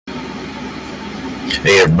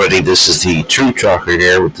Hey everybody, this is the True Talker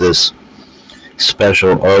here with this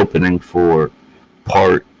special opening for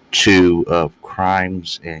part two of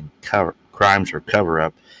crimes or cover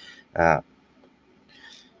up. Uh,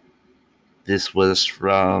 this was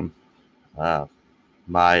from uh,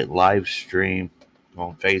 my live stream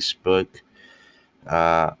on Facebook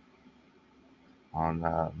uh,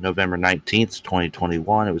 on November 19th,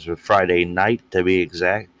 2021. It was a Friday night to be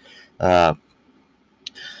exact. Uh,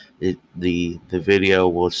 the video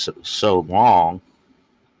was so long.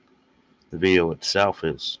 The video itself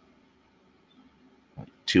is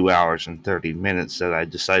 2 hours and 30 minutes that I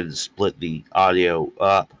decided to split the audio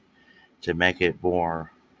up to make it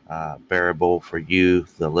more bearable for you,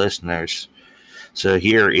 the listeners. So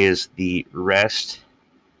here is the rest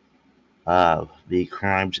of the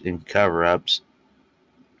crimes and cover-ups,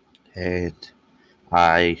 and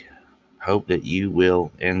I hope that you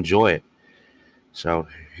will enjoy it. So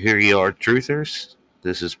here you are, truthers.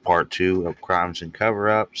 This is part two of crimes and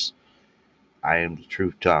cover-ups. I am the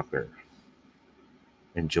Truth Talker.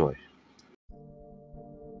 Enjoy.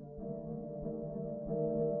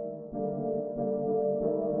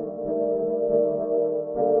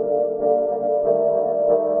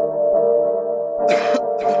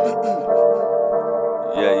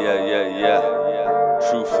 Yeah.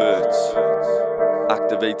 Truth hurts.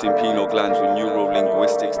 Activating pineal glands with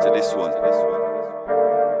neurolinguistics to this one.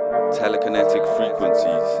 Telekinetic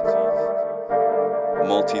frequencies.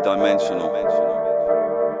 Multi-dimensional.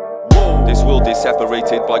 This world is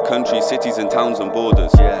separated by countries, cities and towns and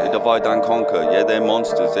borders. They divide and conquer, yeah, they're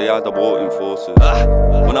monsters, they are the war enforcers.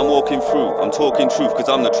 When I'm walking through, I'm talking truth, cause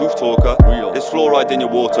I'm the truth talker. There's fluoride in your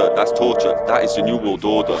water, that's torture, that is the new world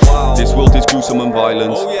order. This world is gruesome and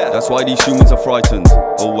violent, that's why these humans are frightened.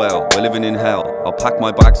 Oh well, we're living in hell, I'll pack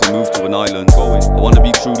my bags and move to an island. I wanna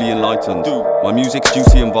be truly enlightened, my music's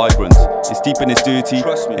juicy and vibrant. It's deep and it's dirty,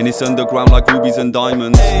 and it's underground like rubies and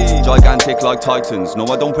diamonds. Gigantic like titans, no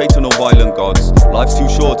I don't pray to no violent gods. Life's too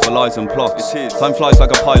short for lies and plots. Time flies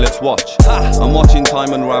like a pilot's watch. I'm watching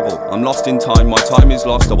time unravel, I'm lost in time, my time is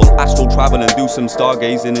lost. I will astral travel and do some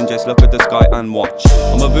stargazing and just look at the sky and watch.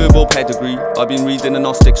 I'm a verbal pedigree, I've been reading the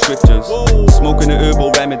Gnostic scriptures. Smoking a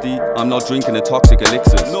herbal remedy, I'm not drinking the toxic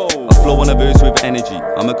elixirs. I flow on a verse with energy,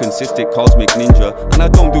 I'm a consistent cosmic ninja. And I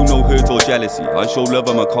don't do no hurt or jealousy, I show love,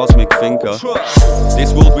 I'm a cosmic thinker.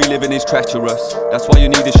 This world we live in is treacherous, that's why you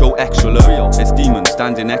need to show extra love. There's demons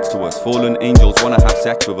standing next to us, fallen angels wanna have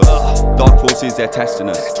sex with us. Dark forces, they're testing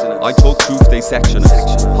us, I talk truth, they section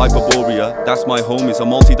us. Hyperborea, that's my home, it's a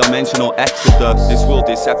multi-dimensional exodus. This world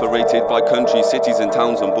is separated by countries, cities and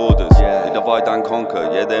towns and borders. They divide and conquer,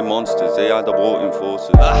 yeah, they're monsters, they are the war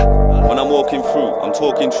enforcers. When I'm walking through, I'm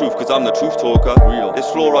talking truth, cause I'm the truth talker. There's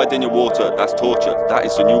fluoride in your water, that's torture, that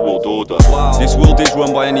is the new world order. This world is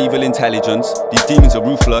run by an evil intelligence, these demons are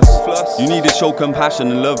ruthless. You need to show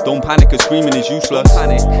compassion and love, don't panic, cause screaming is useless.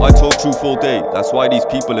 I talk truth all day, that's why these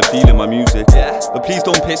people are feeling my music. But please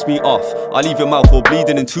don't piss me off, I leave your mouth all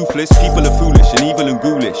bleeding and toothless. People are foolish and evil and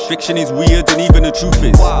ghoulish, fiction is weird and even the truth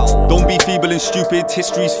is. Don't be feeble and stupid,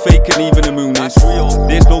 history's fake and even the moon is real.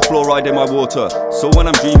 There's no fluoride in my water, so when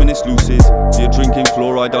I'm dreaming it's lucid. You're drinking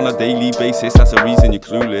fluoride on a daily basis, that's the reason you're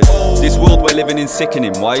clueless. This world we're living in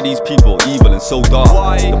sickening, why are these people evil and so dark?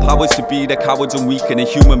 The powers to be, they're cowards and weak and they're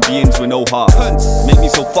human beings with no heart. Make me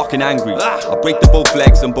so fucking angry, I break the both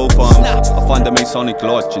legs and both arms. I find a Masonic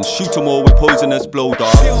lodge and shoot them all with poisonous blow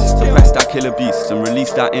darts. Suppress that killer beast and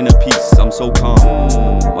release that inner peace, I'm so calm.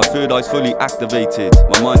 My third eye's fully activated,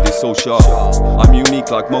 my mind is so sharp. I'm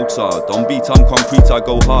unique like Mozart, on beat I'm concrete, I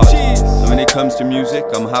go hard. And when it comes to music,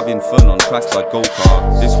 I'm having fun on tracks like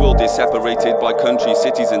go-karts. This world is separated by countries,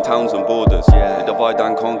 cities and towns and borders. They divide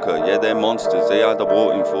and conquer, yeah, they're monsters, they are the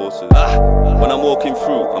war enforcers. When I'm walking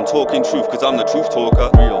through, I'm talking truth, cause I'm the truth talker.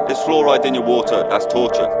 There's fluoride in your water, that's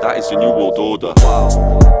torture, that is the new world order.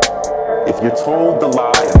 If you're told the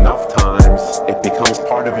lie enough times, it becomes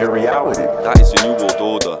part of your reality. That is the new world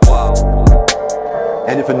order.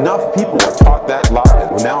 And if enough people are taught that lie,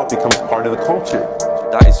 well, now it becomes part of the culture.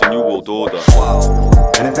 That is the new world order.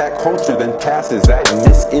 And if that culture then passes that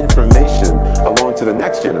misinformation along to the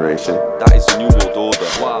next generation, that is the new world order.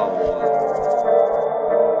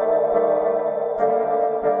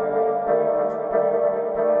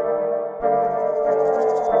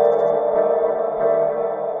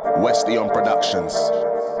 Westion Productions.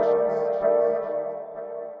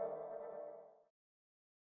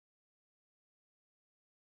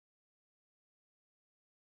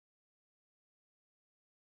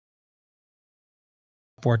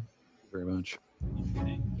 Board. Very much.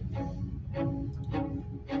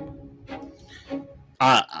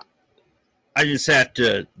 I just have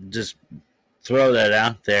to just throw that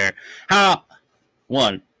out there. How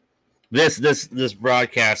one this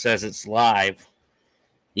broadcast as it's live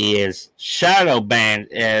is shadow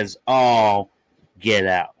banned as all get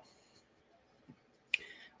out.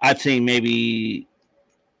 I've seen maybe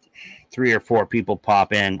 3 or 4 people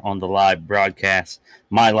pop in on the live broadcast,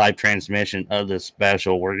 my live transmission of this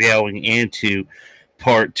special. We're going into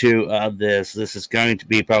part 2 of this. This is going to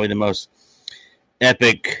be probably the most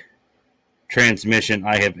epic transmission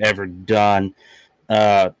I have ever done.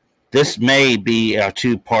 This may be a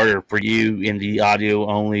 2-parter for you in the audio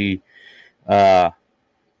only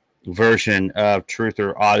version of Truth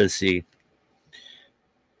or Odyssey.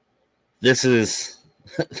 This is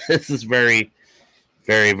very,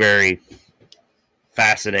 very, very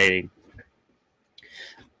fascinating.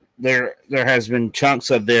 There has been chunks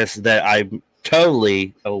of this that I'm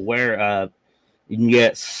totally aware of, and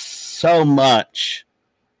yet so much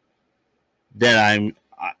that I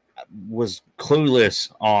was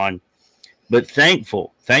clueless on, but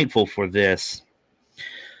thankful for this.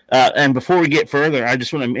 And before we get further, I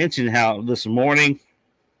just want to mention how this morning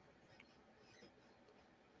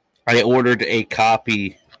I ordered a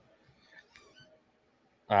copy,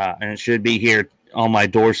 and it should be here on my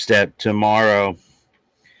doorstep tomorrow,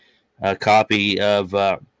 a copy of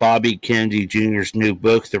Bobby Kennedy Jr.'s new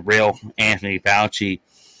book, The Real Anthony Fauci.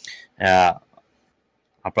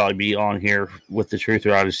 I'll probably be on here with the Truth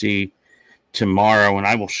or Odyssey tomorrow, and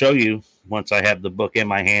I will show you once I have the book in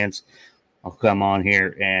my hands. I'll come on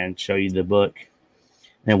here and show you the book.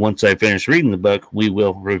 And once I finish reading the book, we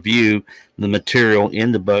will review the material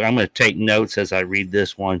in the book. I'm going to take notes as I read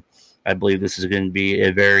this one. I believe this is going to be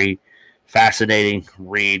a very fascinating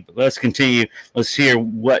read. But let's continue. Let's hear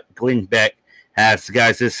what Glenn Beck has.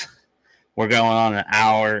 Guys, we're going on an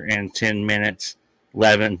hour and 10 minutes,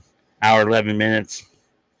 11 minutes.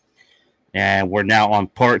 And we're now on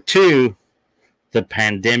part 2. The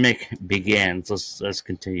pandemic begins. Let's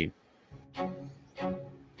continue.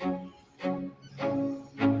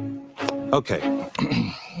 Okay.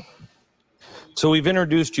 So we've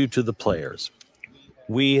introduced you to the players.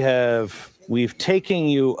 We've taken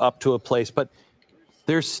you up to a place, but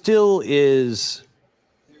there still is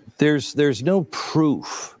there's no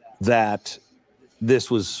proof that this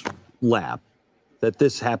was lab, that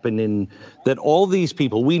this happened that all these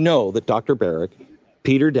people, we know that Dr. Baric,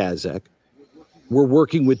 Peter Daszak, were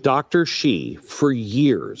working with Dr. Shi for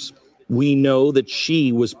years. We know that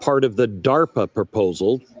Shi was part of the DARPA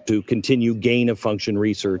proposal to continue gain-of-function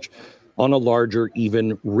research on a larger,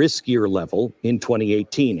 even riskier level in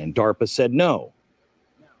 2018, and DARPA said no.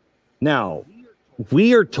 Now,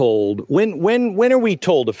 we are told, when are we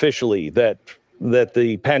told officially that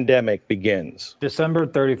the pandemic begins? December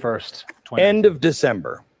 31st. End of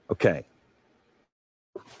December. Okay.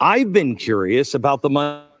 I've been curious about the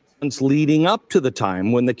months leading up to the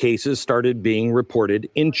time when the cases started being reported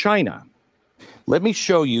in China. Let me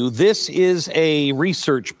show you. This is a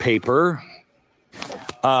research paper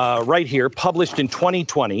right here, published in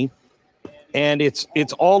 2020, and it's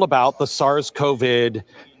all about the SARS-CoV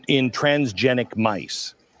in transgenic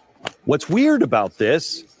mice. What's weird about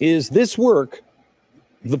this is this work,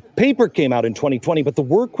 the paper came out in 2020, but the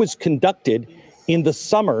work was conducted in the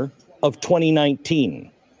summer of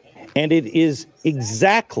 2019. And it is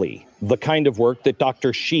exactly the kind of work that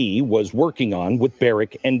Dr. Shi was working on with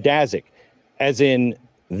Baric and Daszak, as in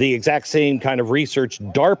the exact same kind of research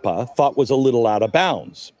DARPA thought was a little out of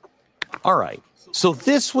bounds. All right, so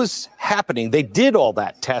this was happening. They did all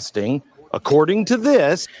that testing, according to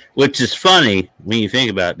this. Which is funny when you think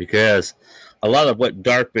about it, because a lot of what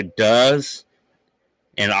DARPA does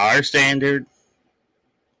in our standard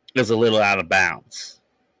is a little out of bounds.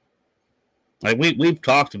 Like we've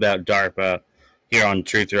talked about DARPA here on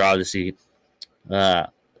Truth or Odyssey.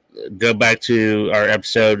 Go back to our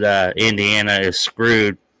episode, Indiana is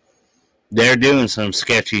Screwed. They're doing some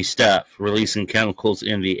sketchy stuff, releasing chemicals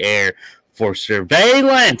in the air for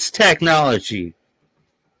surveillance technology.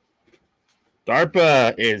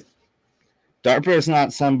 DARPA is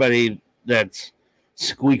not somebody that's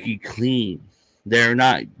squeaky clean. They're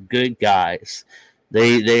not good guys.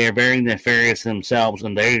 They are very nefarious themselves,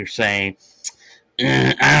 and they're saying,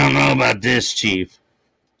 I don't know about this, Chief.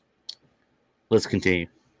 Let's continue.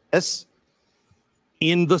 Yes,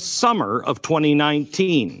 in the summer of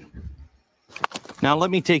 2019. Now,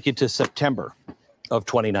 let me take you to September of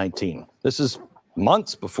 2019. This is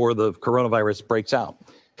months before the coronavirus breaks out.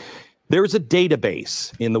 There's a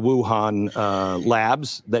database in the Wuhan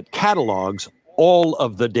labs that catalogs all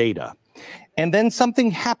of the data. And then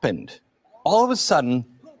something happened. All of a sudden,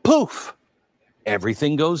 poof,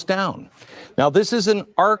 everything goes down. Now, this is an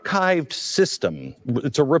archived system.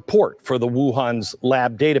 It's a report for the Wuhan's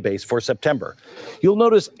lab database for September. You'll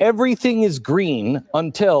notice everything is green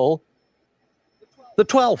until the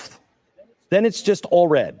 12th. Then it's just all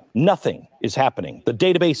red. Nothing is happening. The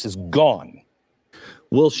database is gone.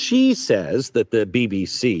 Well, she says that the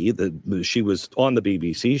BBC, she was on the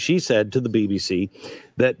BBC, she said to the BBC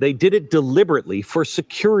that they did it deliberately for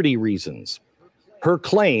security reasons. Her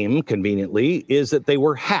claim, conveniently, is that they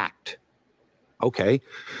were hacked. Okay.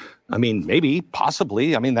 I mean, maybe,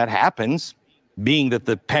 possibly. I mean, that happens. Being that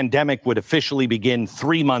the pandemic would officially begin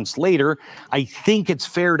 3 months later, I think it's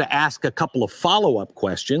fair to ask a couple of follow-up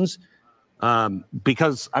questions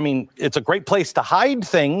because, I mean, it's a great place to hide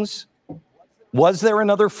things. Was there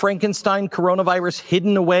another Frankenstein coronavirus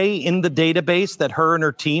hidden away in the database that her and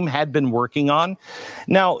her team had been working on?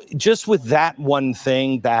 Now, just with that one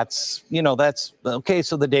thing, that's okay,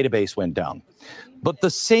 so the database went down. But the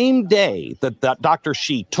same day that Dr.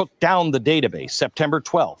 Shi took down the database, September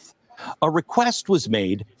 12th, a request was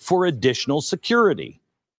made for additional security.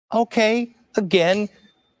 Okay, again,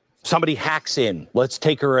 somebody hacks in. Let's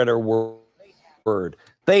take her at her word.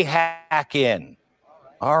 They hack in.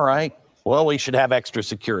 All right. Well, we should have extra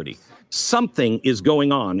security. Something is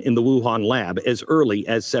going on in the Wuhan lab as early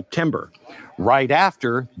as September. Right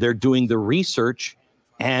after, they're doing the research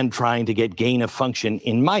and trying to get gain of function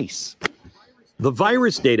in mice. The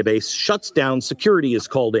virus database shuts down, security is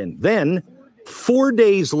called in. Then, 4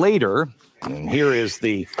 days later, and here is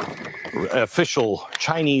the official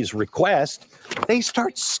Chinese request, they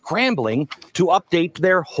start scrambling to update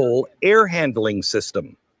their whole air handling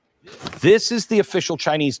system. This is the official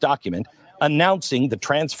Chinese document announcing the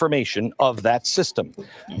transformation of that system.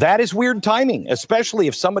 That is weird timing, especially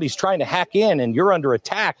if somebody's trying to hack in and you're under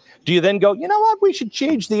attack. Do you then go, you know what, we should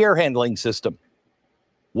change the air handling system?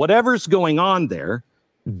 Whatever's going on there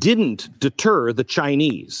didn't deter the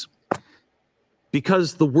Chinese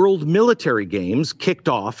because the World Military Games kicked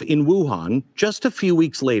off in Wuhan just a few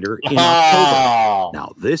weeks later in October.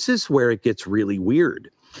 Now, this is where it gets really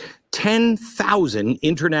weird. 10,000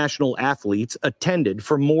 international athletes attended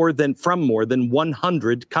from more than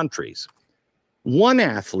 100 countries. One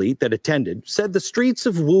athlete that attended said the streets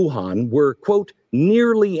of Wuhan were, quote,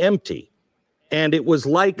 nearly empty, and it was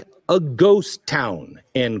like a ghost town,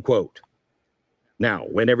 end quote. Now,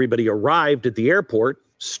 when everybody arrived at the airport,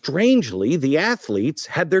 strangely, the athletes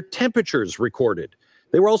had their temperatures recorded.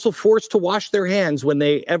 They were also forced to wash their hands when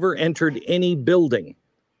they ever entered any building.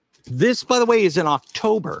 This, by the way, is in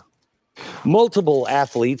October. Multiple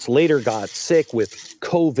athletes later got sick with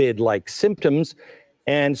COVID-like symptoms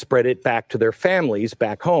and spread it back to their families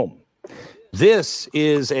back home. This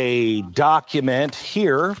is a document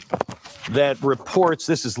here that reports,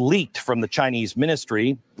 this is leaked from the Chinese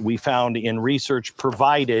ministry, we found in research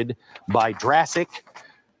provided by Drassic.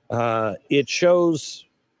 It shows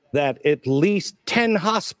that at least 10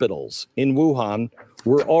 hospitals in Wuhan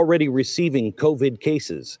were already receiving COVID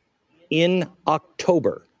cases in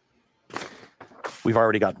October. We've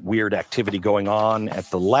already got weird activity going on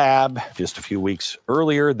at the lab just a few weeks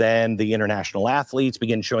earlier. Then the international athletes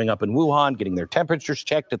begin showing up in Wuhan, getting their temperatures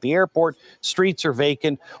checked at the airport. Streets are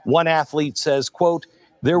vacant. One athlete says, quote,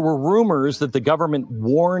 there were rumors that the government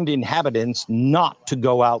warned inhabitants not to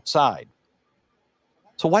go outside.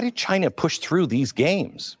 So why did China push through these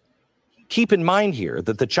games? Keep in mind here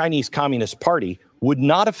that the Chinese Communist Party would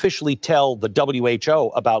not officially tell the WHO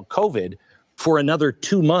about COVID for another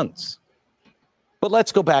 2 months. But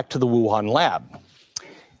let's go back to the Wuhan lab.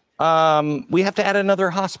 We have to add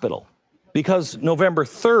another hospital because November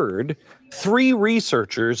 3rd, 3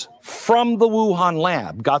 researchers from the Wuhan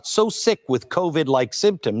lab got so sick with COVID-like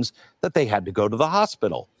symptoms that they had to go to the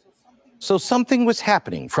hospital. So something was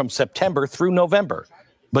happening from September through November.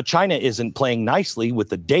 But China isn't playing nicely with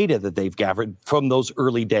the data that they've gathered from those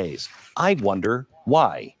early days. I wonder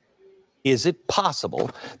why. Is it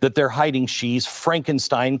possible that they're hiding Xi's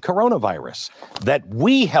Frankenstein coronavirus that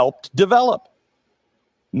we helped develop?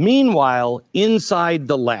 Meanwhile, inside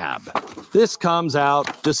the lab, this comes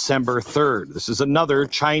out December 3rd. This is another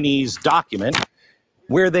Chinese document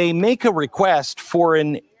where they make a request for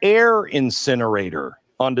an air incinerator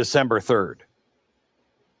on December 3rd.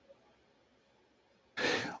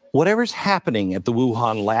 Whatever's happening at the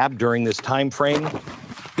Wuhan lab during this time frame,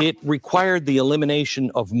 it required the elimination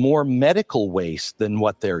of more medical waste than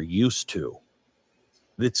what they're used to.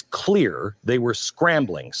 It's clear they were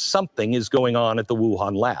scrambling. Something is going on at the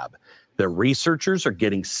Wuhan lab. The researchers are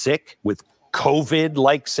getting sick with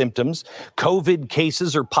COVID-like symptoms. COVID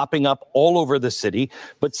cases are popping up all over the city,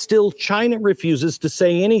 but still China refuses to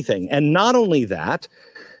say anything. And not only that,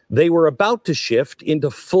 they were about to shift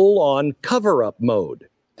into full-on cover-up mode.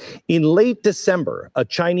 In late December, a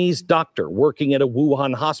Chinese doctor working at a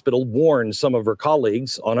Wuhan hospital warned some of her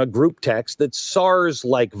colleagues on a group text that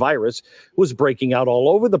SARS-like virus was breaking out all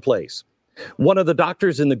over the place. One of the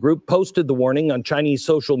doctors in the group posted the warning on Chinese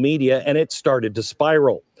social media, and it started to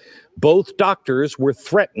spiral. Both doctors were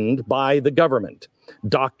threatened by the government.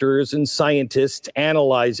 Doctors and scientists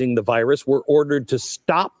analyzing the virus were ordered to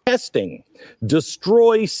stop testing,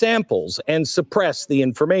 destroy samples, and suppress the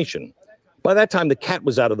information. By that time, the cat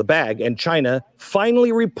was out of the bag, and China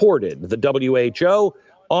finally reported the WHO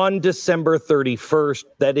on December 31st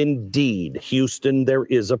that indeed, Houston, there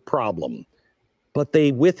is a problem. But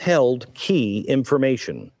they withheld key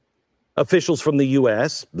information. Officials from the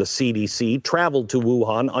U.S., the CDC, traveled to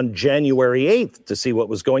Wuhan on January 8th to see what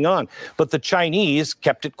was going on. But the Chinese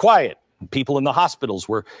kept it quiet. People in the hospitals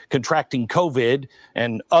were contracting COVID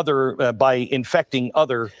and by infecting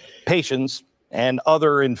other patients, and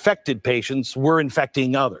other infected patients were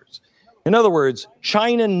infecting others. In other words,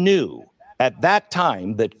 China knew at that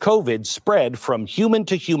time that COVID spread from human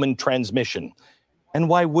to human transmission. And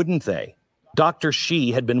why wouldn't they? Dr.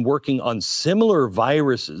 Shi had been working on similar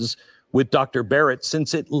viruses with Dr. Barrett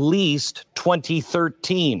since at least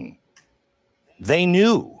 2013. They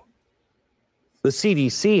knew. The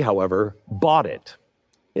CDC, however, bought it.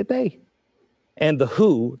 Did they? And the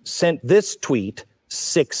WHO sent this tweet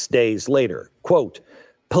 6 days later. Quote,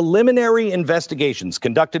 preliminary investigations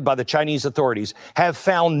conducted by the Chinese authorities have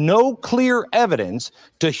found no clear evidence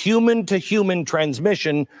to human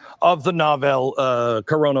transmission of the novel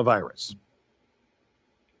coronavirus.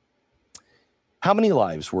 How many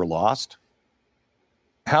lives were lost?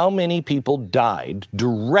 How many people died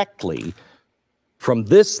directly from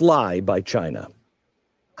this lie by China?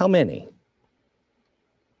 How many?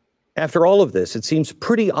 After all of this, it seems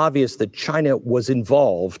pretty obvious that China was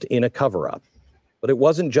involved in a cover-up. But it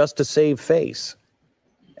wasn't just to save face.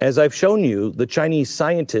 As I've shown you, the Chinese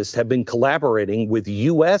scientists have been collaborating with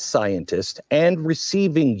U.S. scientists and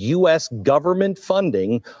receiving U.S. government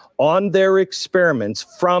funding on their experiments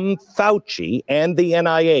from Fauci and the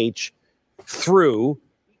NIH through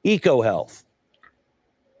EcoHealth.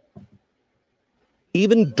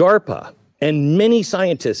 Even DARPA and many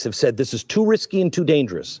scientists have said this is too risky and too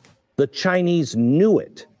dangerous. The Chinese knew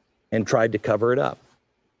it and tried to cover it up.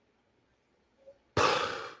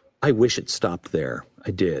 I wish it stopped there.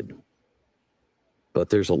 I did. But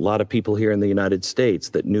there's a lot of people here in the United States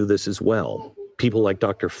that knew this as well. People like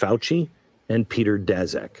Dr. Fauci and Peter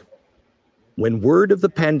Daszak. When word of the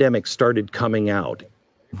pandemic started coming out,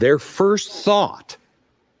 their first thought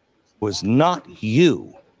was not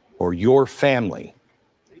you or your family.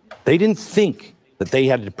 They didn't think that they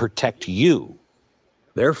had to protect you.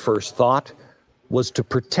 Their first thought was to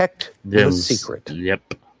protect the secret.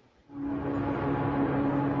 Yep.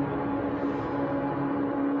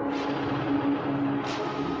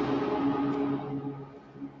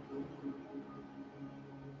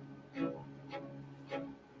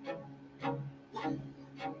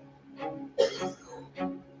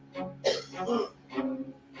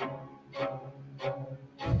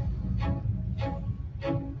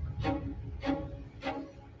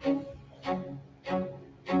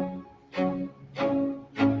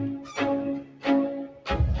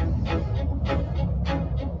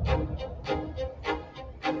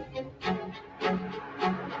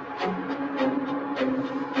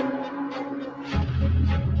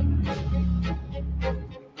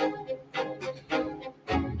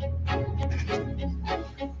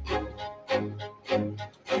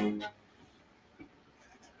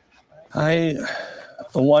 I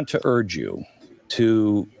want to urge you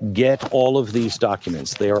to get all of these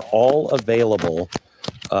documents. They are all available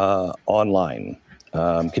online.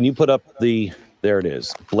 Can you put up there it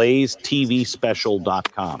is,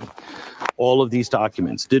 blazetvspecial.com. All of these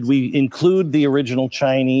documents. Did we include the original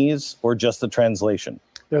Chinese or just the translation?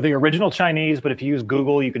 They're the original Chinese, but if you use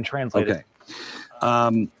Google, you can translate it.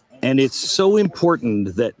 And it's so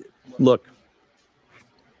important that, look,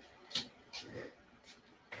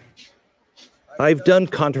 I've done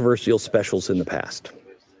controversial specials in the past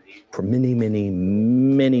for many, many,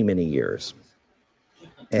 many, many years.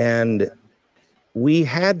 And we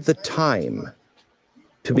had the time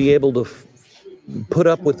to be able to put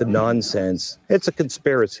up with the nonsense. It's a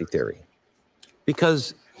conspiracy theory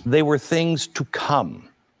because they were things to come.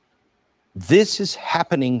 This is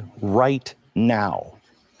happening right now.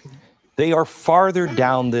 They are farther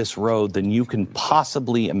down this road than you can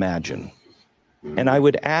possibly imagine. And I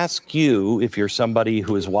would ask you, if you're somebody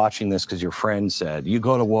who is watching this because your friend said, you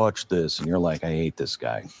got to watch this, and you're like, I hate this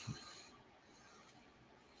guy.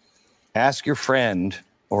 Ask your friend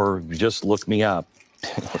or just look me up,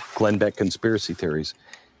 Glenn Beck Conspiracy Theories.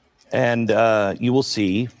 And you will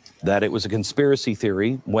see that it was a conspiracy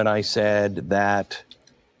theory when I said that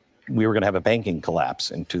we were going to have a banking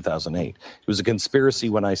collapse in 2008. It was a conspiracy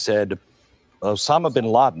when I said Osama bin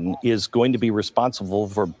Laden is going to be responsible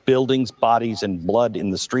for buildings, bodies, and blood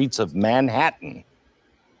in the streets of Manhattan.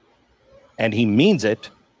 And he means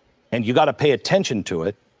it, and you got to pay attention to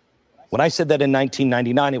it. When I said that in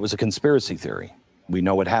 1999, it was a conspiracy theory. We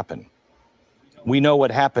know what happened. We know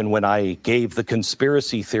what happened when I gave the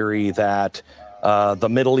conspiracy theory that the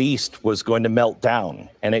Middle East was going to melt down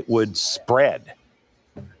and it would spread.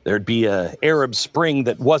 There'd be an Arab Spring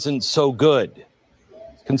that wasn't so good.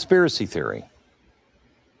 Conspiracy theory.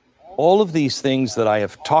 All of these things that I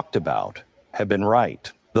have talked about have been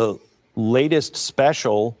right. The latest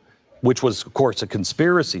special, which was, of course, a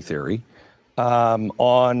conspiracy theory,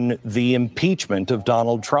 on the impeachment of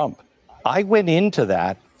Donald Trump. I went into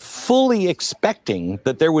that fully expecting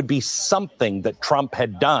that there would be something that Trump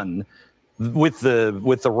had done with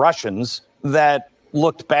the Russians that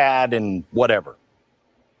looked bad and whatever.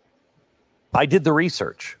 I did the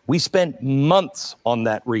research. We spent months on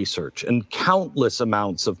that research and countless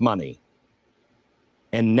amounts of money.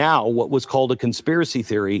 And now what was called a conspiracy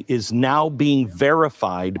theory is now being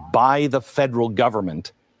verified by the federal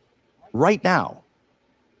government right now.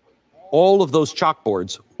 All of those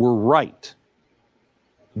chalkboards were right.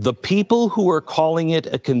 The people who are calling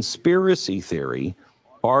it a conspiracy theory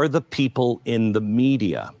are the people in the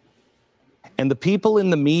media. And the people in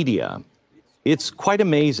the media, it's quite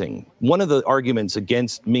amazing. One of the arguments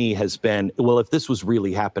against me has been, well, if this was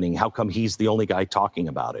really happening, how come he's the only guy talking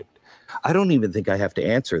about it? I don't even think I have to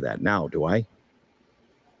answer that now, do I?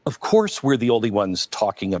 Of course we're the only ones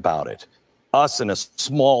talking about it. Us and a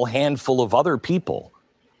small handful of other people.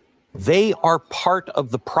 They are part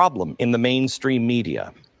of the problem in the mainstream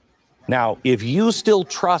media. Now, if you still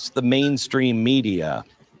trust the mainstream media,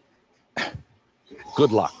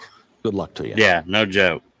 good luck. Good luck to you. Yeah, no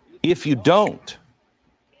joke. If you don't,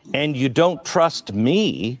 and you don't trust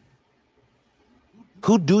me,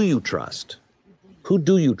 who do you trust? Who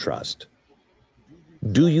do you trust?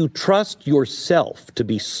 Do you trust yourself to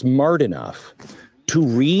be smart enough to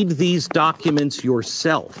read these documents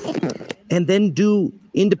yourself and then do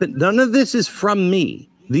independent? None of this is from me.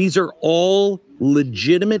 These are all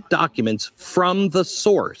legitimate documents from the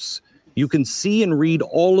source. You can see and read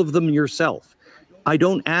all of them yourself. I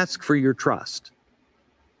don't ask for your trust.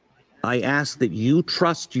 I ask that you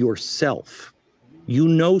trust yourself. You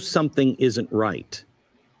know something isn't right.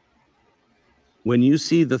 When you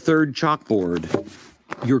see the third chalkboard,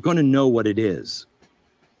 you're going to know what it is.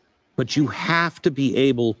 But you have to be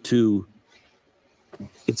able to,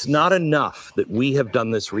 it's not enough that we have done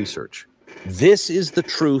this research. This is the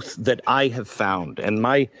truth that I have found, and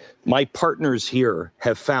my partners here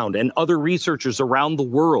have found, and other researchers around the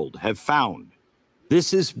world have found.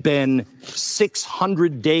 This has been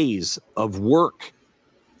 600 days of work,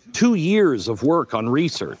 2 years of work on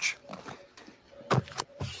research.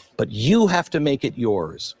 But you have to make it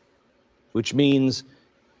yours, which means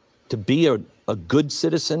to be a good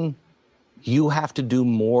citizen, you have to do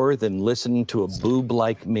more than listen to a boob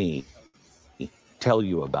like me tell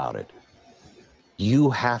you about it.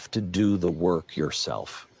 You have to do the work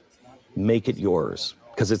yourself. Make it yours.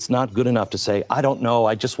 Because it's not good enough to say, I don't know,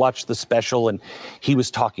 I just watched the special and he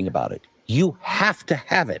was talking about it. You have to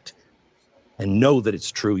have it and know that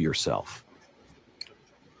it's true yourself.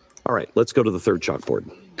 All right, let's go to the third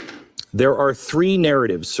chalkboard. There are 3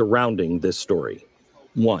 narratives surrounding this story.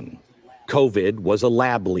 1, COVID was a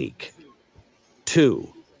lab leak.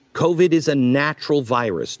 2, COVID is a natural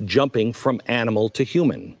virus jumping from animal to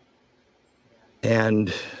human.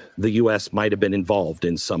 And the U.S. might have been involved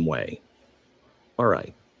in some way. All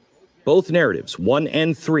right. Both narratives, 1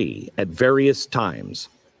 and 3, at various times,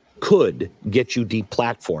 could get you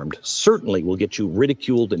deplatformed, certainly will get you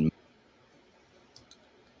ridiculed.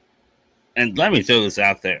 And let me throw this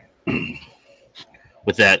out there.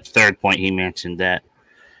 With that third point he mentioned, that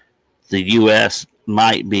the U.S.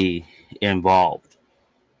 might be involved.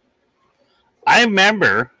 I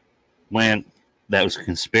remember when that was a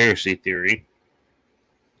conspiracy theory,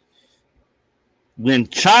 when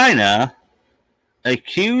China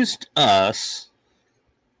accused us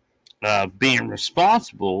of being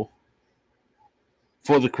responsible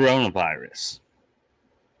for the coronavirus.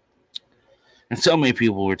 And so many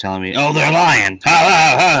people were telling me, oh, they're lying. Ha,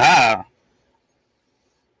 ha, ha, ha.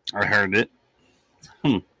 I heard it.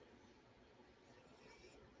 You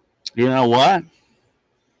know what?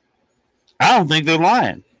 I don't think they're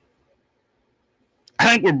lying.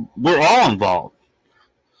 I think we're all involved.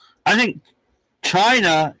 I think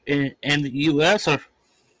China and the U.S. are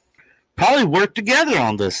probably work together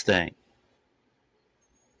on this thing.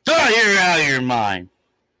 Oh, you're out of your mind.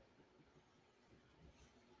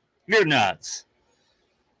 You're nuts.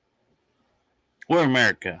 We're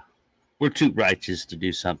America. We're too righteous to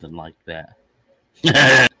do something like that.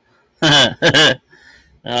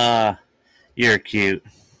 You're cute.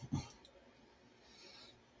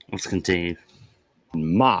 Let's continue.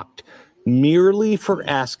 Mocked merely for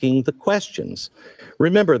asking the questions.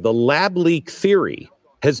 Remember, the lab leak theory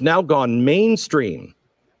has now gone mainstream.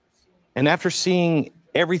 And after seeing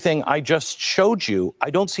everything I just showed you,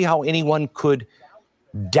 I don't see how anyone could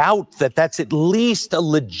doubt that that's at least a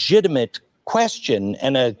legitimate question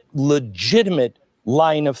and a legitimate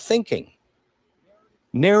line of thinking.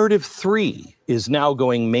 Narrative 3 is now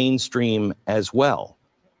going mainstream as well.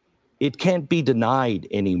 It can't be denied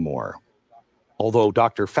anymore. Although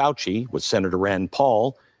Dr. Fauci with Senator Rand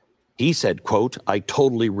Paul, he said, quote, "I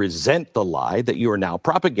totally resent the lie that you are now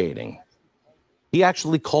propagating." He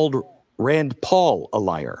actually called Rand Paul a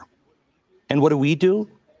liar. And what do?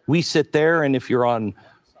 We sit there, and if you're on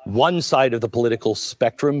one side of the political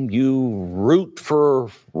spectrum, you root for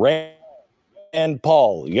Rand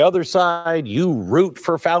Paul. The other side, you root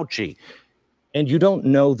for Fauci. And you don't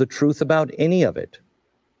know the truth about any of it.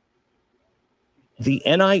 The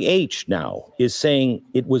NIH now is saying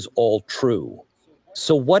it was all true.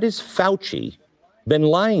 So what has Fauci been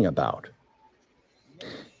lying about?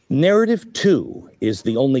 Narrative 2 is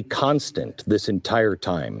the only constant this entire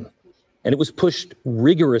time. And it was pushed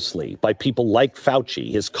rigorously by people like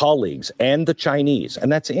Fauci, his colleagues, and the Chinese.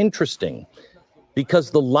 And that's interesting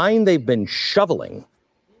because the line they've been shoveling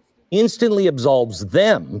instantly absolves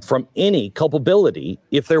them from any culpability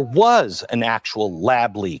if there was an actual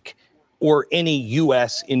lab leak or any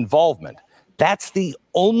U.S. involvement. That's the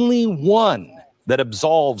only one that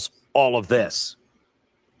absolves all of this.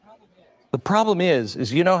 The problem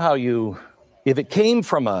is you know how if it came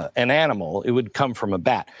from an animal, it would come from a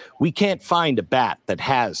bat. We can't find a bat that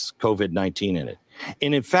has COVID-19 in it.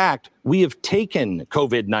 And in fact, we have taken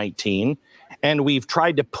COVID-19 and we've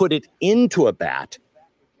tried to put it into a bat,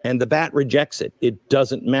 and the bat rejects it. It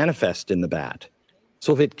doesn't manifest in the bat.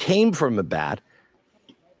 So if it came from a bat,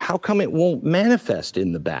 how come it won't manifest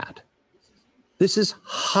in the bat? This is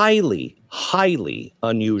highly, highly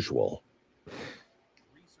unusual.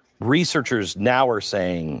 Researchers now are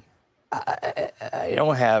saying, I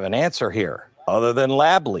don't have an answer here other than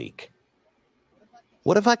lab leak.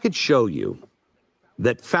 What if I could show you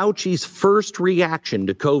that Fauci's first reaction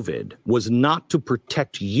to COVID was not to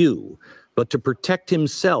protect you, but to protect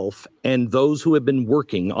himself and those who have been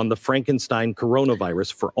working on the Frankenstein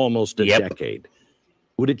coronavirus for almost a decade?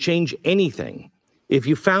 Would it change anything if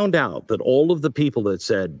you found out that all of the people that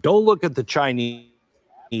said, don't look at the Chinese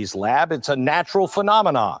lab, it's a natural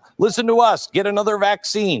phenomena, listen to us, get another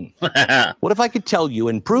vaccine? What if I could tell you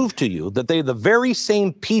and prove to you that they're the very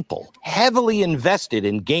same people heavily invested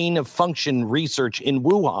in gain of function research in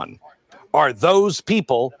Wuhan are those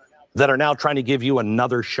people that are now trying to give you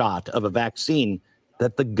another shot of a vaccine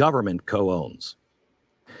that the government co-owns?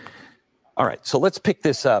 All right, so let's pick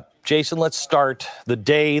this up. Jason, let's start the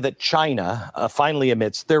day that China finally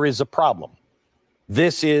admits there is a problem.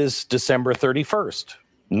 This is December 31st.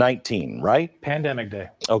 19, right? Pandemic day.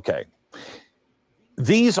 Okay.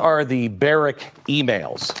 These are the Barrick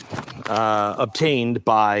emails obtained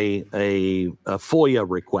by a FOIA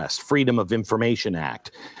request, Freedom of Information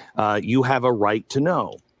Act. You have a right to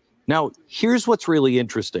know. Now, here's what's really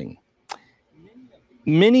interesting.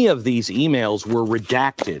 Many of these emails were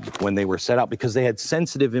redacted when they were set out because they had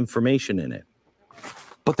sensitive information in it.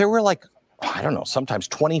 But there were sometimes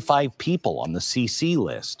 25 people on the CC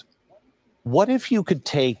list. What if you could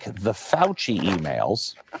take the Fauci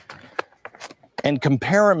emails and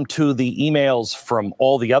compare them to the emails from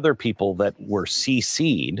all the other people that were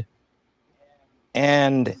CC'd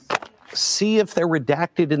and see if they're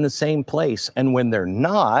redacted in the same place? And when they're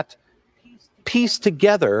not, piece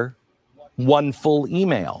together one full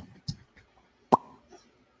email.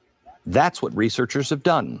 That's what researchers have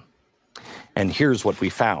done. And here's what we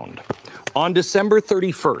found. On December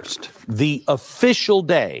 31st, the official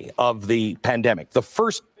day of the pandemic, the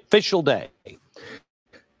first official day,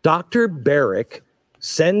 Dr. Barrick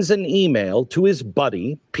sends an email to his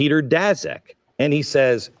buddy, Peter Daszak, and he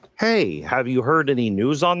says, hey, have you heard any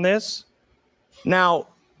news on this? Now,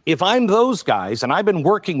 if I'm those guys and I've been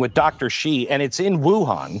working with Dr. Shi and it's in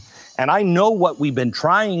Wuhan and I know what we've been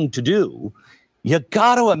trying to do, you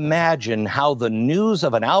got to imagine how the news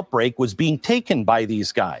of an outbreak was being taken by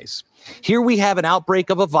these guys. Here we have an outbreak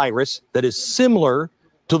of a virus that is similar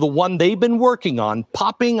to the one they've been working on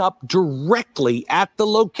popping up directly at the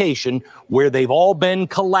location where they've all been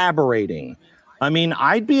collaborating. I mean,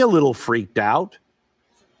 I'd be a little freaked out.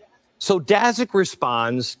 So Daszak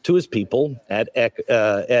responds to his people at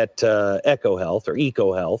EcoHealth or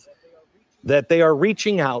EcoHealth that they are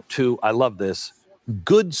reaching out to, I love this,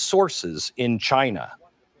 good sources in China.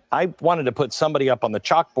 I wanted to put somebody up on the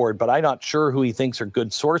chalkboard, but I'm not sure who he thinks are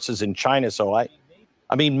good sources in China. So I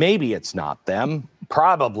mean, maybe it's not them,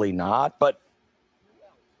 probably not, but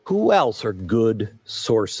who else are good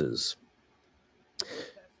sources?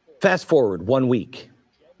 Fast forward 1 week,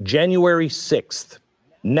 January 6th.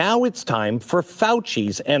 Now it's time for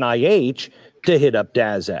Fauci's NIH to hit up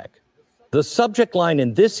Daszak. The subject line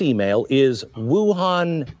in this email is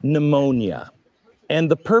Wuhan pneumonia.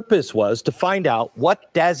 And the purpose was to find out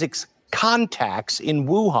what Daszak's contacts in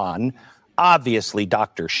Wuhan, obviously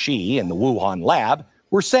Dr. Shi and the Wuhan lab,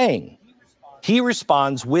 were saying. He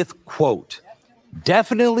responds with, quote,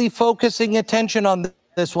 definitely focusing attention on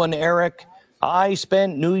this one, Eric. I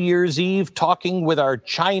spent New Year's Eve talking with our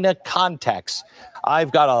China contacts.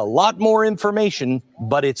 I've got a lot more information,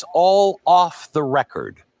 but it's all off the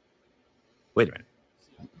record. Wait a minute.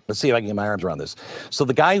 Let's see if I can get my arms around this. So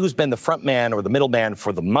the guy who's been the front man or the middleman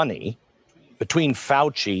for the money between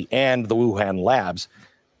Fauci and the Wuhan labs,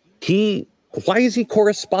 why is he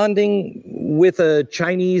corresponding with a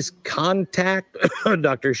Chinese contact,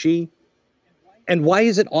 Dr. Shi? And why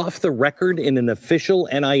is it off the record in an official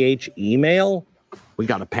NIH email? We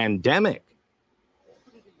got a pandemic.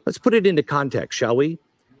 Let's put it into context, shall we?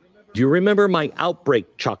 Do you remember my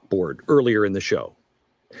outbreak chalkboard earlier in the show?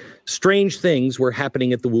 Strange things were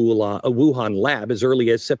happening at the Wuhan lab as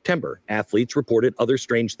early as September. Athletes reported other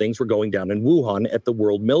strange things were going down in Wuhan at the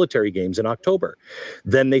World Military Games in October.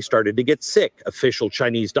 Then they started to get sick. Official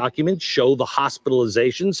Chinese documents show the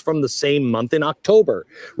hospitalizations from the same month in October.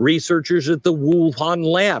 Researchers at the Wuhan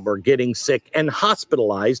lab are getting sick and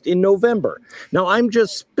hospitalized in November. Now, I'm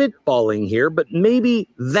just spitballing here, but maybe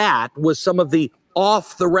that was some of the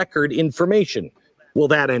off-the-record information. Well,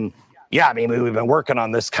 that and yeah, I mean, we've been working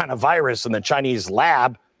on this kind of virus in the Chinese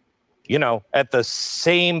lab, at the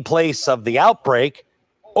same place of the outbreak.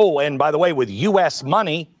 Oh, and by the way, with U.S.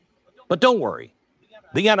 money. But don't worry,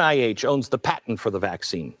 the NIH owns the patent for the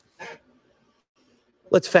vaccine.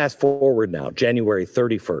 Let's fast forward now, January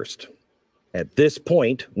 31st. At this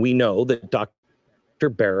point, we know that Dr.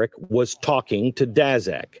 Baric was talking to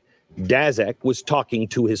Daszak. Daszak was talking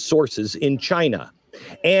to his sources in China.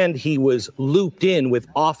 And he was looped in with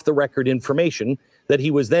off-the-record information that he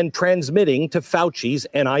was then transmitting to Fauci's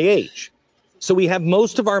NIH. So we have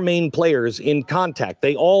most of our main players in contact.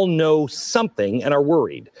 They all know something and are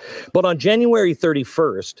worried. But on January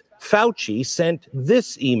 31st, Fauci sent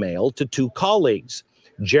this email to two colleagues,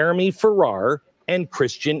 Jeremy Farrar and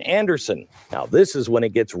Christian Anderson. Now, this is when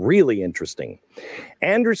it gets really interesting.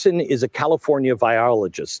 Anderson is a California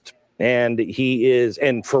virologist. And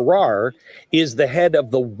Farrar is the head of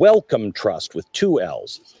the Wellcome Trust with 2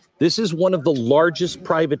 L's. This is one of the largest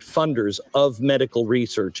private funders of medical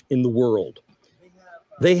research in the world.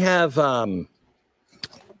 They have kind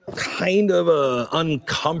of an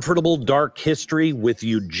uncomfortable dark history with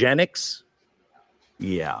eugenics.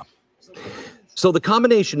 Yeah. So the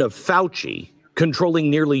combination of Fauci controlling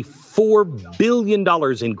nearly $4 billion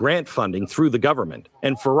in grant funding through the government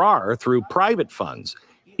and Farrar through private funds,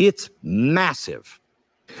 it's massive.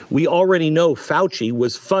 We already know Fauci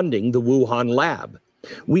was funding the Wuhan lab.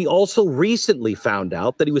 We also recently found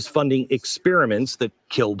out that he was funding experiments that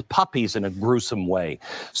killed puppies in a gruesome way.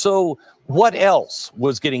 So what else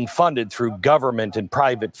was getting funded through government and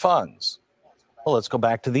private funds? Well, let's go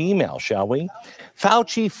back to the email, shall we?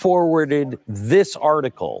 Fauci forwarded this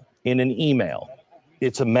article in an email.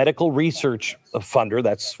 It's a medical research funder.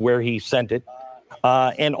 That's where he sent it.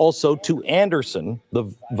 And also to Anderson, the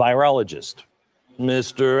virologist.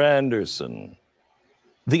 Mr. Anderson.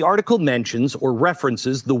 The article mentions or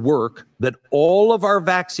references the work that all of our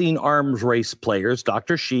vaccine arms race players,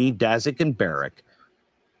 Dr. Shi, Daszak, and Baric,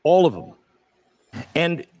 all of them,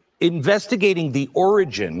 and investigating the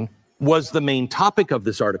origin was the main topic of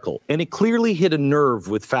this article, and it clearly hit a nerve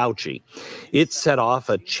with Fauci. It set off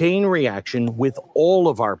a chain reaction with all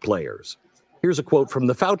of our players. Here's a quote from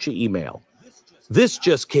the Fauci email. This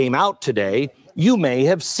just came out today. You may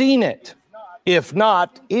have seen it. If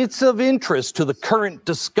not, it's of interest to the current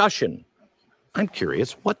discussion. I'm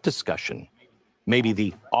curious, what discussion? Maybe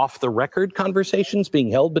the off-the-record conversations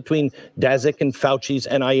being held between Daszak and Fauci's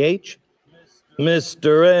NIH?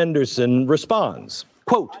 Mr. Anderson responds,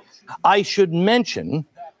 quote, I should mention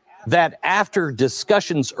that after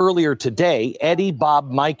discussions earlier today, Eddie,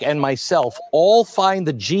 Bob, Mike, and myself all find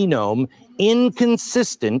the genome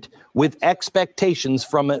inconsistent with expectations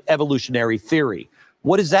from evolutionary theory.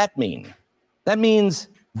 What does that mean? That means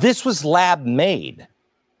this was lab made.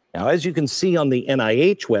 Now, as you can see on the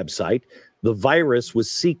NIH website, the virus was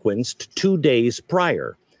sequenced 2 days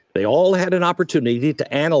prior. They all had an opportunity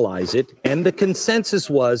to analyze it, and the consensus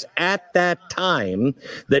was at that time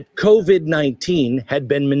that COVID-19 had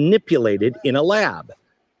been manipulated in a lab.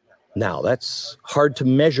 Now, that's hard to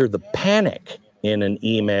measure the panic in an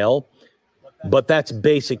email, but that's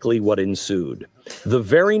basically what ensued. The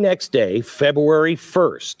very next day, February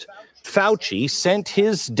 1st, Fauci sent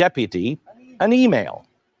his deputy an email.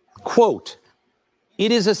 Quote,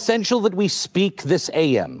 "It is essential that we speak this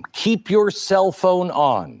AM. Keep your cell phone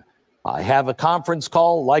on. I have a conference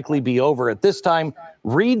call, likely be over at this time.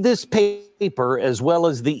 Read this paper as well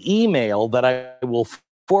as the email that I will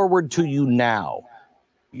forward to you now.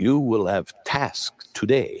 You will have tasks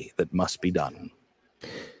today that must be done."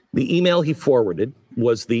 The email he forwarded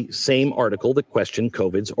was the same article that questioned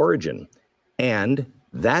COVID's origin, and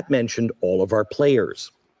that mentioned all of our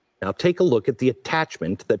players. Now take a look at the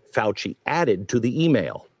attachment that Fauci added to the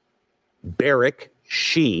email. Barrick,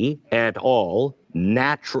 Shi et al.,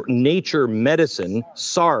 Nature Medicine,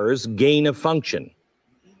 SARS, gain of function.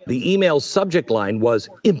 The email's subject line was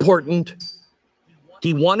important.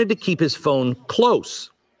 He wanted to keep his phone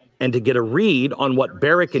close and to get a read on what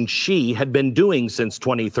Barrick and Shi had been doing since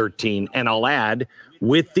 2013, and I'll add,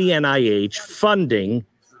 with the NIH funding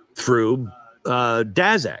through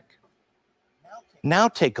DASAC. Now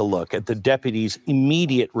take a look at the deputy's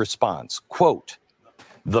immediate response. Quote,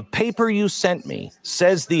 "The paper you sent me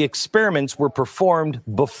says the experiments were performed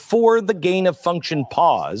before the gain of function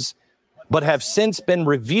pause, but have since been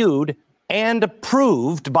reviewed and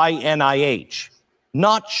approved by NIH.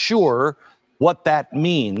 Not sure what that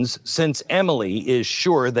means, since Emily is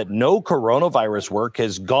sure that no coronavirus work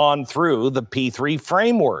has gone through the P3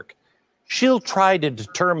 framework. She'll try to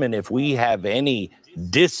determine if we have any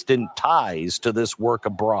distant ties to this work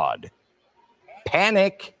abroad."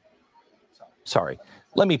 Panic. Sorry,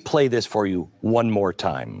 let me play this for you one more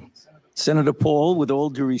time. Senator Paul, with all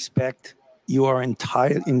due respect, you are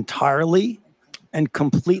entirely and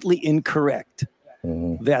completely incorrect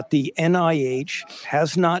that the NIH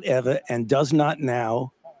has not ever and does not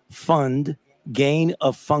now fund gain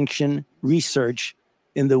of function research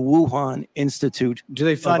in the Wuhan Institute. Do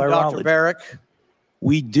they fund Dr. Barrick?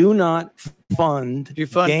 We do not fund. Do you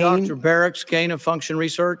fund Dr. Barrick's gain of function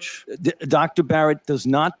research? Dr. Barrett does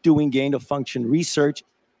not do gain of function research.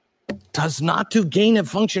 Does not do gain of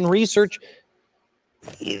function research?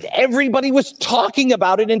 Everybody was talking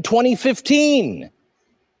about it in 2015.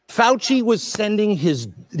 Fauci was sending his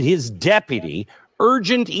deputy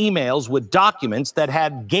urgent emails with documents that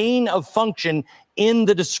had gain of function in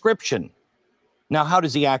the description. Now, how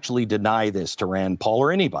does he actually deny this to Rand Paul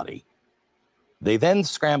or anybody? They then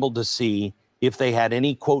scrambled to see if they had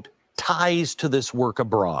any, quote, ties to this work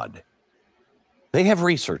abroad. They have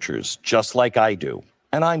researchers just like I do,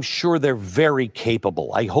 and I'm sure they're very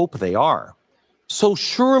capable. I hope they are. So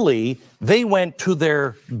surely they went to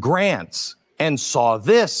their grants and saw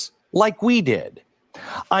this like we did.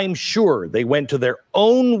 I'm sure they went to their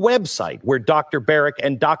own website where Dr. Barrick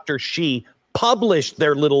and Dr. Shi published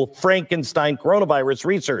their little Frankenstein coronavirus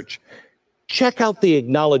research. Check out the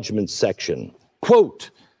acknowledgments section. Quote,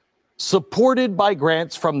 "Supported by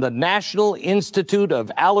grants from the National Institute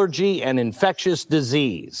of Allergy and Infectious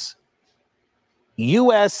Disease.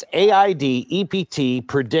 USAID EPT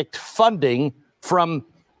predict funding from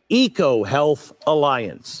EcoHealth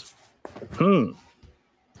Alliance." There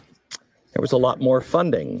was a lot more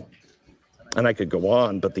funding. And I could go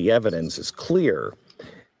on, but the evidence is clear.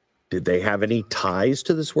 Did they have any ties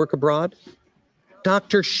to this work abroad?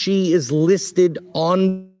 Dr. Shi is listed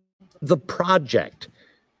on the project.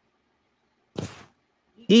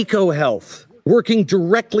 EcoHealth, working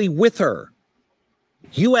directly with her.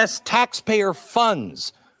 U.S. taxpayer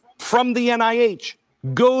funds from the NIH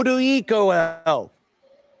go to EcoHealth.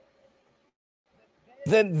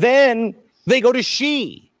 Then they go to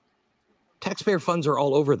Shi. Taxpayer funds are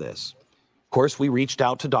all over this. Of course, we reached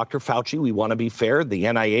out to Dr. Fauci. We want to be fair. The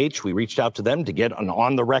NIH, we reached out to them to get an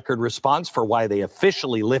on-the-record response for why they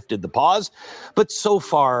officially lifted the pause. But so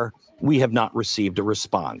far, we have not received a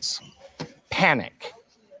response. Panic.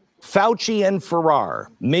 Fauci and Farrar,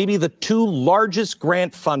 maybe the two largest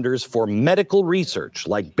grant funders for medical research,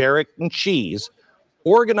 like Barrick and Shi's,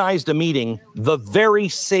 organized a meeting the very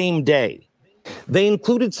same day. They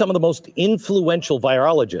included some of the most influential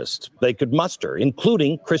virologists they could muster,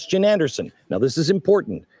 including Christian Anderson. Now, this is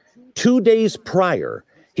important. 2 days prior,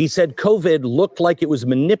 he said COVID looked like it was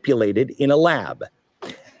manipulated in a lab.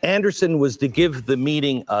 Anderson was to give the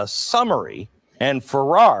meeting a summary, and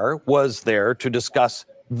Farrar was there to discuss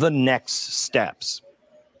the next steps.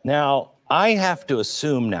 Now, I have to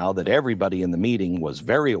assume now that everybody in the meeting was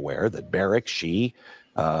very aware that Barrick, Xi,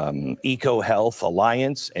 EcoHealth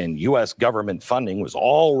Alliance, and U.S. government funding was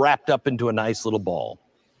all wrapped up into a nice little ball.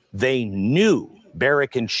 They knew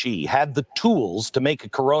Barrick and Xi had the tools to make a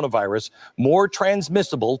coronavirus more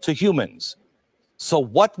transmissible to humans. So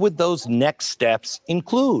what would those next steps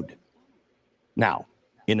include? Now,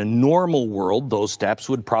 in a normal world, those steps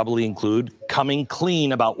would probably include coming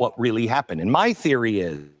clean about what really happened. And my theory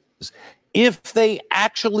is, if they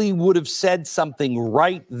actually would have said something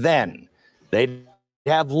right then, they'd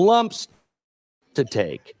have lumps to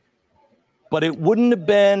take. But it wouldn't have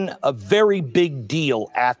been a very big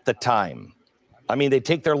deal at the time. I mean, they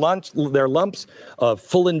take their lumps, a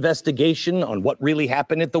full investigation on what really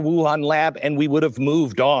happened at the Wuhan lab, and we would have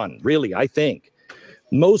moved on, really, I think.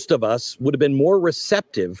 Most of us would have been more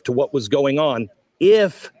receptive to what was going on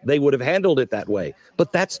if they would have handled it that way.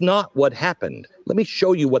 But that's not what happened. Let me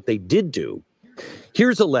show you what they did do.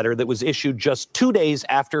 Here's a letter that was issued just 2 days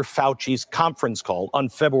after Fauci's conference call on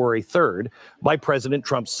February 3rd by President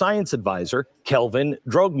Trump's science advisor, Kelvin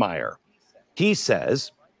Droegemeier. He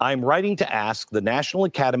says, I'm writing to ask the National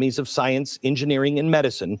Academies of Science, Engineering, and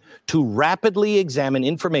Medicine to rapidly examine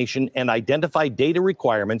information and identify data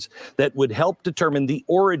requirements that would help determine the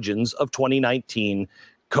origins of 2019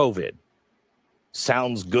 COVID.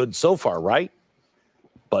 Sounds good so far, right?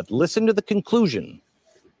 But listen to the conclusion.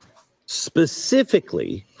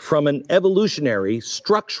 Specifically from an evolutionary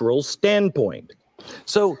structural standpoint.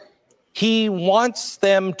 So he wants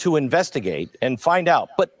them to investigate and find out,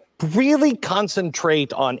 but really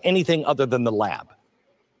concentrate on anything other than the lab.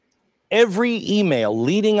 Every email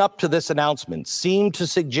leading up to this announcement seemed to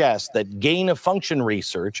suggest that gain-of-function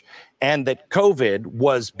research and that COVID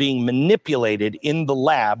was being manipulated in the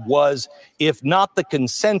lab was, if not the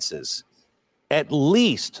consensus, at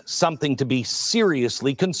least something to be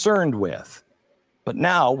seriously concerned with. But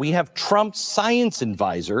now we have Trump's science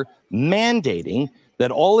advisor mandating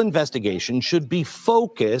that all investigation should be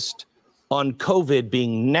focused on COVID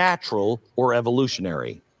being natural or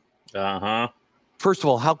evolutionary. First of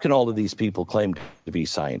all, how can all of these people claim to be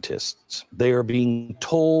scientists? They are being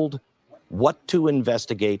told what to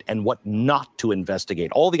investigate and what not to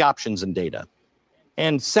investigate, all the options and data.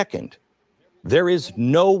 And second, there is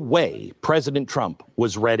no way President Trump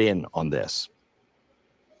was read in on this.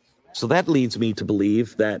 So that leads me to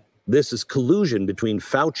believe that this is collusion between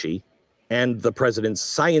Fauci and the president's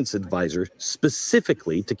science advisor,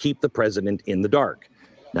 specifically to keep the president in the dark.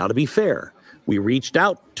 Now, to be fair, we reached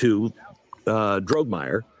out to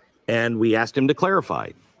Droegemeier and we asked him to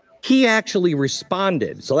clarify. He actually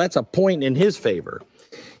responded, so that's a point in his favor.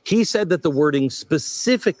 He said that the wording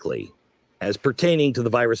specifically as pertaining to the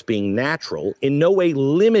virus being natural in no way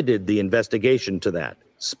limited the investigation to that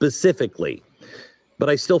specifically. But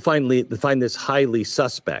I still find this highly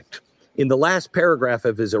suspect. In the last paragraph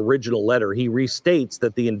of his original letter, he restates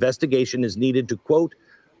that the investigation is needed to, quote,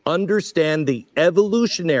 understand the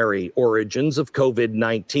evolutionary origins of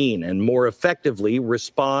COVID-19 and more effectively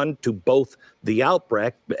respond to both the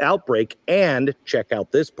outbreak and, check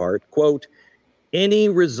out this part, quote, any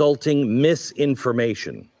resulting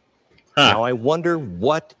misinformation. Now, I wonder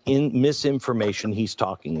what misinformation he's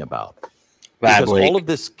talking about. Because all of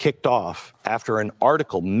this kicked off after an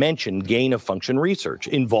article mentioned gain-of-function research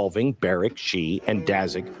involving Barrick, Xi, and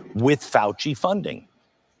Daszak with Fauci funding.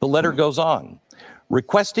 The letter goes on,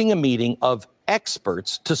 requesting a meeting of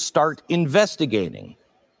experts to start investigating.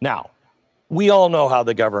 Now, we all know how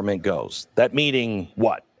the government goes. That meeting,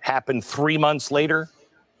 what, happened 3 months later?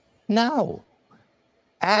 No.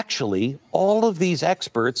 Actually, all of these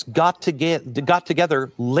experts got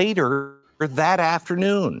together later that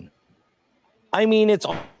afternoon. I mean, it's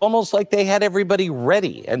almost like they had everybody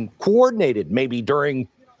ready and coordinated maybe during,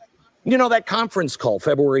 that conference call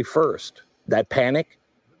February 1st, that panic.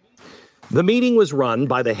 The meeting was run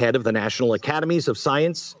by the head of the National Academies of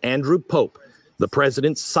Science, Andrew Pope, the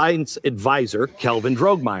president's science advisor, Kelvin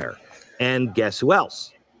Droegemeier, and guess who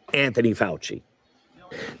else? Anthony Fauci.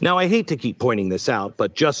 Now, I hate to keep pointing this out,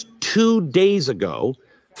 but just 2 days ago,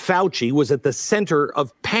 Fauci was at the center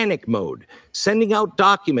of panic mode, sending out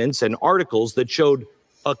documents and articles that showed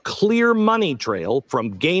a clear money trail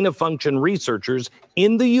from gain-of-function researchers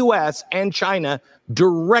in the U.S. and China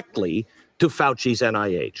directly to Fauci's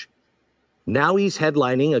NIH. Now he's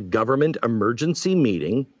headlining a government emergency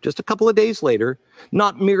meeting just a couple of days later,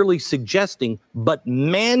 not merely suggesting, but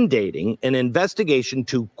mandating an investigation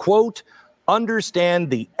to, quote, understand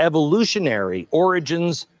the evolutionary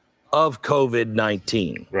origins of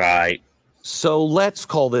COVID-19. Right. So let's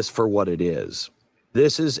call this for what it is.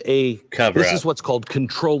 This is what's called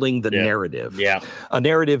controlling the narrative. Yeah. A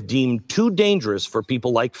narrative deemed too dangerous for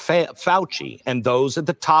people like Fauci and those at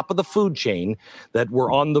the top of the food chain that were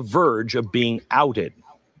on the verge of being outed.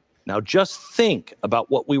 Now, just think about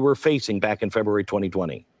what we were facing back in February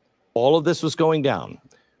 2020. All of this was going down.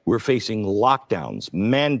 We're facing lockdowns,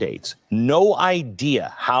 mandates, no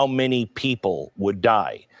idea how many people would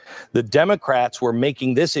die. The Democrats were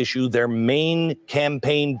making this issue their main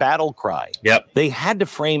campaign battle cry. Yep. They had to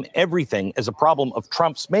frame everything as a problem of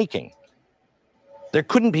Trump's making. There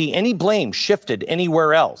couldn't be any blame shifted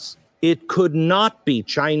anywhere else. It could not be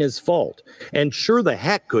China's fault. And sure the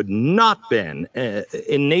heck could not been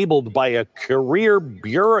enabled by a career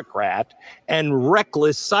bureaucrat and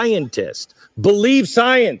reckless scientist. Believe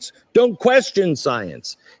science. Don't question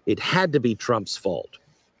science. It had to be Trump's fault.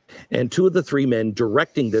 And two of the three men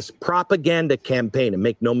directing this propaganda campaign, and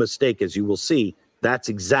make no mistake, as you will see, that's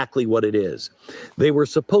exactly what it is. They were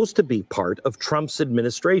supposed to be part of Trump's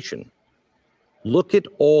administration. Look at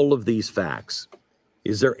all of these facts.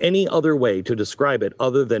 Is there any other way to describe it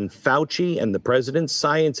other than Fauci and the president's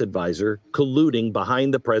science advisor colluding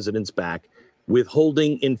behind the president's back,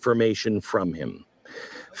 withholding information from him?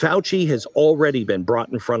 Fauci has already been brought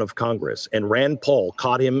in front of Congress, and Rand Paul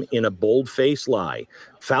caught him in a bold-faced lie.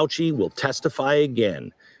 Fauci will testify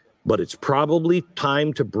again, but it's probably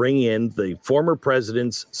time to bring in the former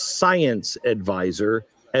president's science advisor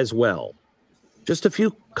as well. Just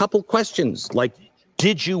a couple questions, like,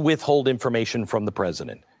 did you withhold information from the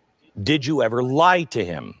president? Did you ever lie to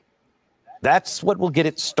him? That's what will get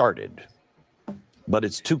it started. But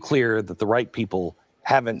it's too clear that the right people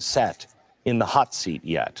haven't sat in the hot seat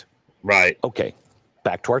yet. Right. Okay,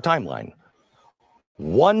 back to our timeline.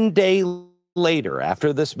 One day later,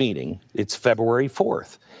 after this meeting, it's February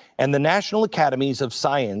 4th, and the National Academies of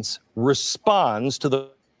Science responds to the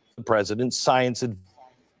president's science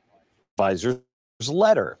advisor's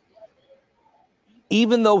letter.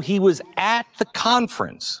 Even though he was at the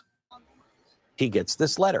conference, he gets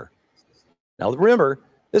this letter. Now, remember,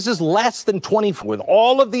 this is less than 24 with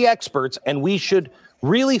all of the experts, and we should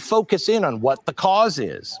really focus in on what the cause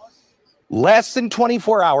is. Less than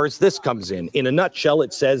 24 hours, this comes in. In a nutshell,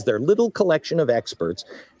 it says their little collection of experts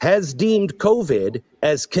has deemed COVID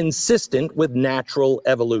as consistent with natural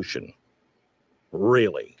evolution.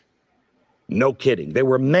 Really? No kidding. They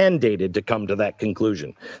were mandated to come to that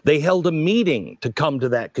conclusion. They held a meeting to come to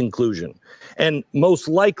that conclusion, and most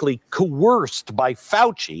likely coerced by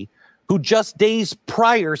Fauci, who just days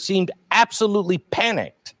prior seemed absolutely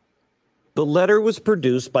panicked. The letter was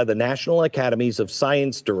produced by the National Academies of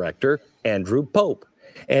Science director, Andrew Pope.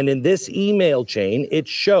 And in this email chain, it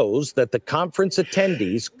shows that the conference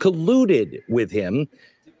attendees colluded with him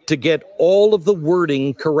to get all of the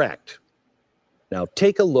wording correct. Now,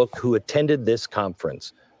 take a look who attended this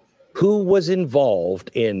conference. Who was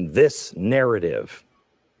involved in this narrative?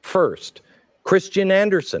 First, Christian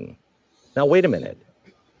Anderson. Now, wait a minute.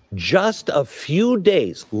 Just a few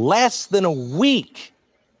days, less than a week,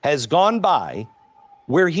 has gone by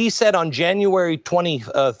where he said on January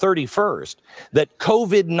 31st that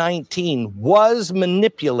COVID-19 was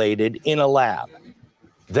manipulated in a lab.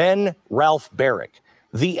 Then Ralph Baric,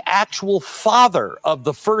 the actual father of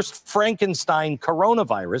the first Frankenstein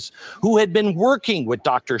coronavirus, who had been working with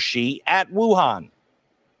Dr. Shi at Wuhan,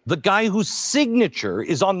 the guy whose signature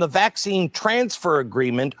is on the vaccine transfer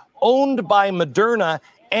agreement owned by Moderna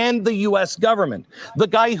and the U.S. government, the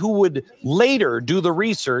guy who would later do the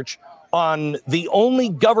research on the only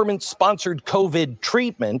government-sponsored COVID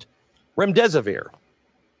treatment, remdesivir.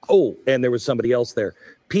 Oh, and there was somebody else there,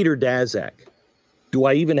 Peter Daszak. Do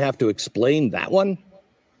I even have to explain that one?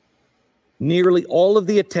 Nearly all of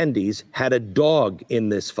the attendees had a dog in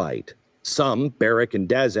this fight. Some, Baric and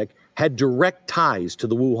Daszak, had direct ties to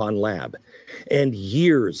the Wuhan lab and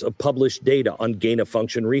years of published data on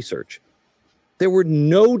gain-of-function research. There were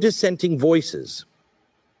no dissenting voices.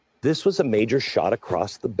 This was a major shot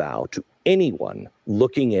across the bow to anyone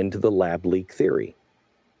looking into the lab leak theory.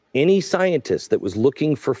 Any scientist that was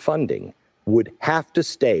looking for funding would have to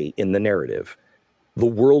stay in the narrative. The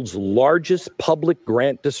world's largest public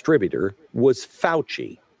grant distributor was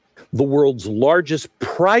Fauci. The world's largest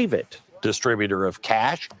private distributor of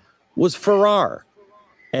cash was Farrar,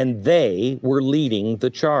 and they were leading the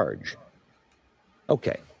charge.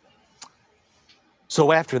 Okay.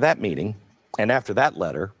 So after that meeting and after that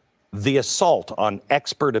letter, the assault on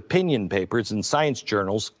expert opinion papers and science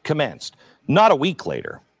journals commenced. Not a week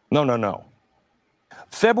later. No.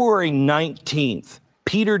 February 19th,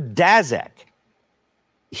 Peter Daszak,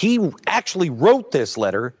 he actually wrote this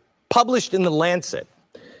letter, published in The Lancet.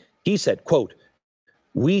 He said, quote,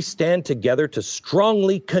 "We stand together to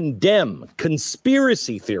strongly condemn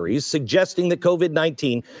conspiracy theories suggesting that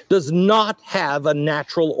COVID-19 does not have a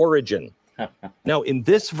natural origin." Now, in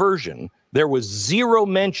this version, there was zero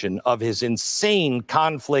mention of his insane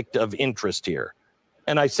conflict of interest here.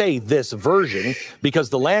 And I say this version because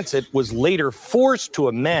The Lancet was later forced to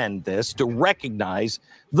amend this to recognize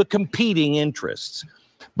the competing interests.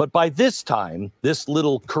 But by this time, this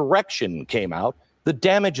little correction came out. The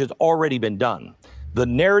damage had already been done. The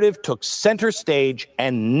narrative took center stage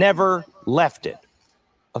and never left it.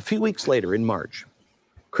 A few weeks later, in March,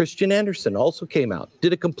 Christian Anderson also came out,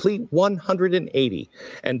 did a complete 180,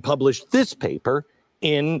 and published this paper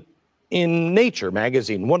in Nature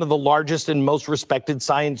magazine, one of the largest and most respected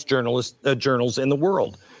science journals in the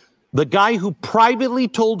world. The guy who privately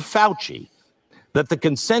told Fauci that the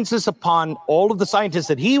consensus upon all of the scientists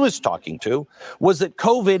that he was talking to was that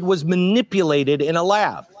COVID was manipulated in a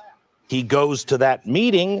lab. He goes to that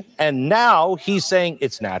meeting, and now he's saying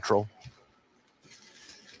it's natural.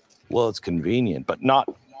 Well, it's convenient, but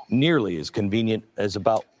not nearly as convenient as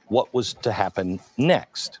about what was to happen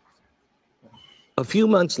next. A few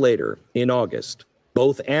months later, in August,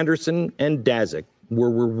 both Anderson and Daszak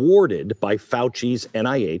were rewarded by Fauci's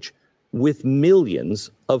NIH with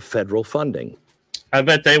millions of federal funding. I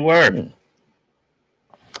bet they were.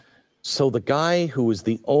 So the guy who was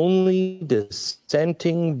the only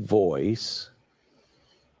dissenting voice,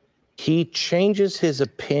 he changes his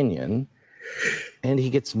opinion and he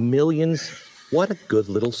gets millions. What a good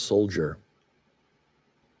little soldier.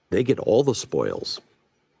 They get all the spoils.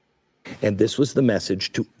 And this was the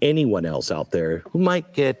message to anyone else out there who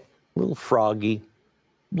might get a little froggy,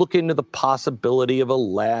 look into the possibility of a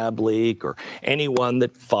lab leak, or anyone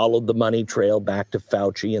that followed the money trail back to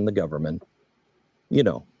Fauci and the government. You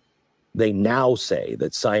know, they now say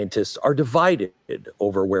that scientists are divided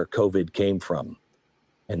over where COVID came from.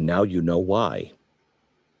 And now you know why.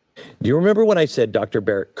 Do you remember when I said Dr.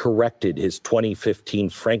 Barrett corrected his 2015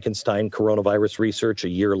 Frankenstein coronavirus research a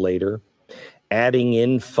year later, adding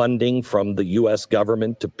in funding from the U.S.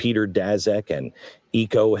 government to Peter Daszak and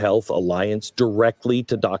EcoHealth Alliance directly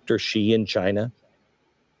to Dr. Shi in China?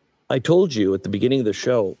 I told you at the beginning of the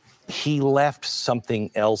show, he left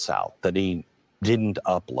something else out that he didn't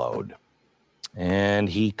upload. And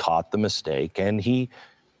he caught the mistake and he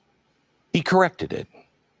corrected it.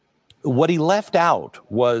 What he left out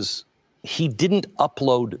was he didn't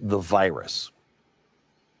upload the virus.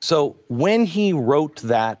 So when he wrote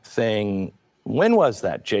that thing, when was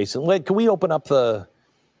that, Jason? Can we open up all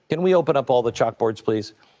the chalkboards,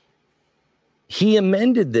 please? He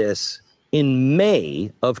amended this in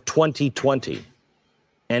May of 2020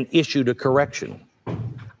 and issued a correction.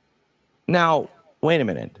 Now, wait a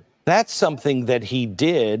minute. That's something that he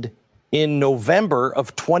did in November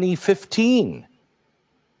of 2015.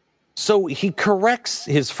 So he corrects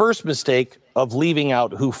his first mistake of leaving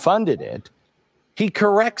out who funded it. He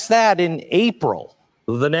corrects that in April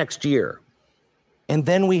the next year. And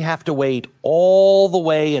then we have to wait all the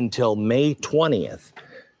way until May 20th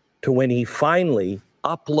to when he finally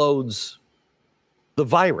uploads the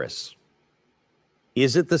virus.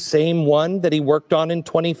 Is it the same one that he worked on in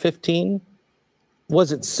 2015?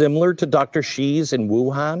 Was it similar to Dr. Shi's in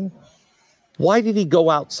Wuhan? Why did he go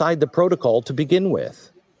outside the protocol to begin with?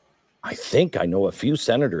 I think I know a few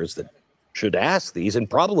senators that should ask these and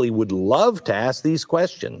probably would love to ask these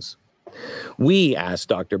questions. We asked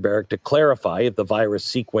Dr. Barrett to clarify if the virus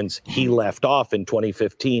sequence he left off in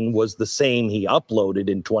 2015 was the same he uploaded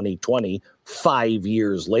in 2020, 5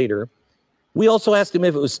 years later. We also asked him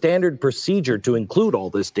if it was standard procedure to include all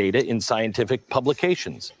this data in scientific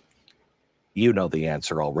publications. You know the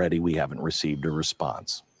answer already. We haven't received a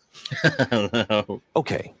response. No.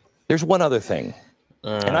 Okay, there's one other thing.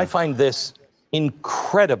 And I find this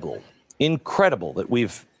incredible that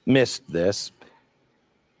we've missed this.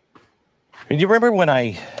 And you remember when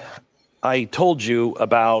I told you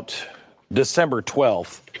about December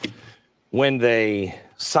 12th when they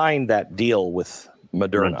signed that deal with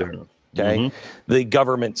Moderna? Okay, mm-hmm. The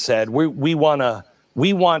government said we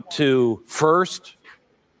want to first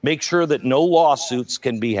make sure that no lawsuits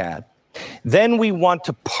can be had. Then we want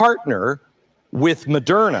to partner with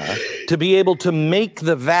Moderna to be able to make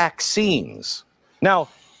the vaccines. Now,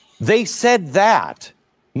 they said that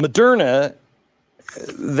Moderna,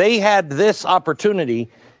 they had this opportunity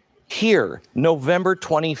Here, November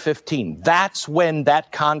 2015. That's when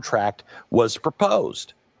that contract was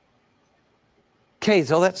proposed. Okay,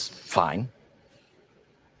 so that's fine.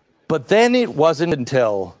 But then it wasn't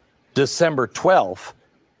until December 12th,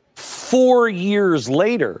 4 years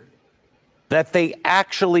later, that they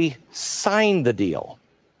actually signed the deal.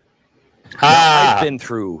 Now, I've been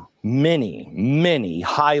through many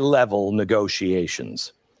high-level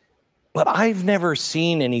negotiations, but I've never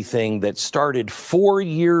seen anything that started 4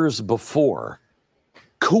 years before.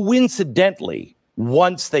 Coincidentally,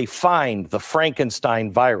 once they find the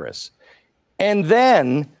Frankenstein virus, and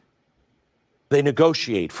then they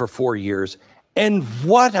negotiate for 4 years, and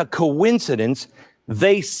what a coincidence,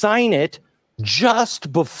 they sign it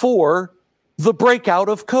just before the breakout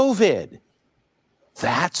of COVID.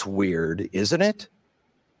 That's weird, isn't it?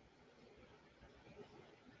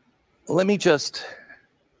 Let me just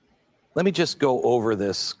go over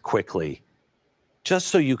this quickly, just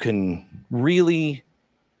so you can really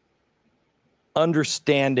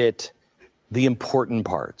understand it, the important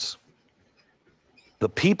parts. The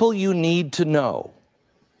people you need to know,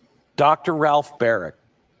 Dr. Ralph Baric.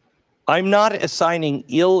 I'm not assigning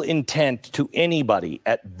ill intent to anybody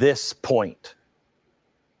at this point.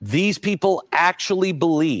 These people actually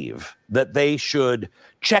believe that they should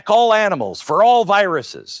check all animals for all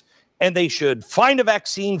viruses, and they should find a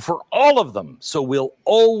vaccine for all of them, so we'll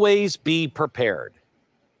always be prepared.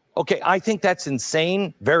 Okay, I think that's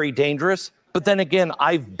insane, very dangerous, but then again,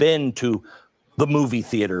 I've been to the movie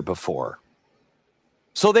theater before.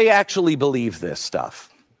 So they actually believe this stuff.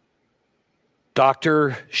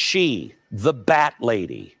 Dr. Xi, the Bat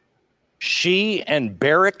Lady, she and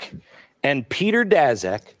Baric and Peter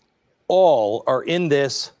Daszak all are in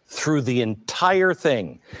this through the entire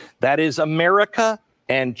thing. That is America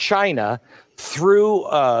and China through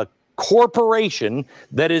a corporation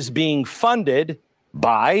that is being funded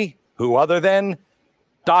by who other than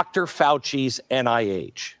Dr. Fauci's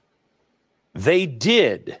NIH. They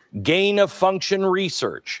did gain of function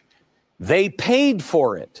research. They paid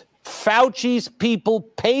for it. Fauci's people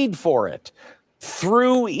paid for it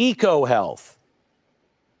through EcoHealth.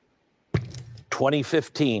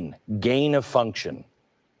 2015, gain of function.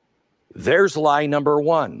 There's lie number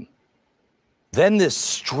one. Then this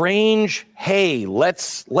strange, hey,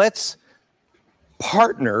 let's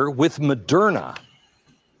partner with Moderna.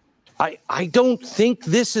 I don't think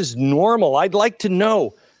this is normal. I'd like to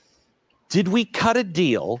know, did we cut a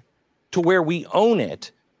deal to where we own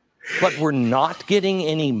it, but we're not getting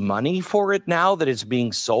any money for it now that it's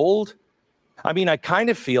being sold? I mean, I kind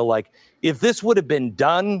of feel like if this would have been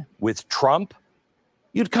done with Trump,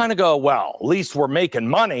 you'd kind of go, well, at least we're making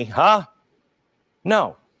money, huh?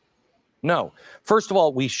 No. First of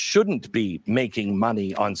all, we shouldn't be making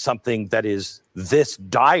money on something that is this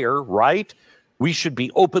dire, right? We should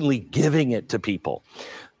be openly giving it to people.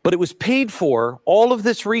 But it was paid for, all of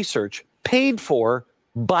this research, paid for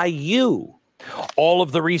by you. All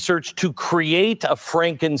of the research to create a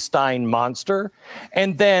Frankenstein monster,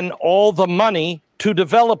 and then all the money to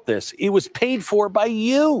develop this. It was paid for by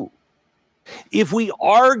you. If we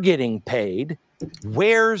are getting paid,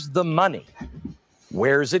 where's the money?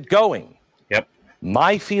 Where's it going? Yep.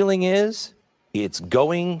 My feeling is it's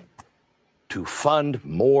going to fund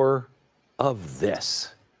more of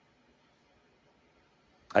this.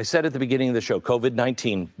 I said at the beginning of the show,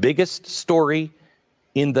 COVID-19, biggest story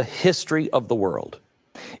in the history of the world.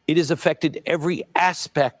 It has affected every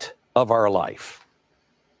aspect of our life.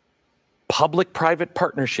 Public-private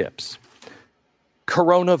partnerships,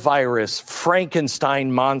 coronavirus,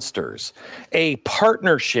 Frankenstein monsters, a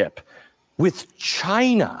partnership with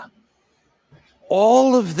China.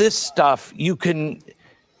 All of this stuff you can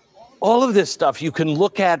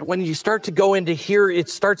look at. When you start to go into here, it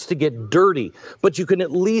starts to get dirty, but you can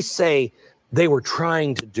at least say they were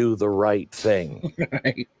trying to do the right thing.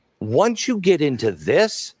 Right. Once you get into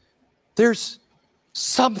this, there's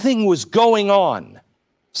something was going on.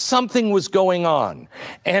 Something was going on.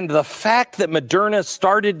 And the fact that Moderna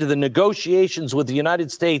started the negotiations with the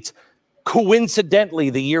United States coincidentally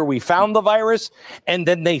the year we found the virus, and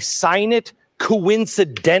then they sign it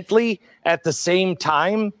coincidentally at the same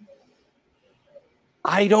time,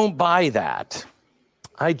 I don't buy that.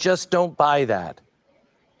 I just don't buy that.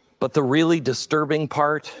 But the really disturbing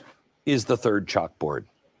part is the third chalkboard.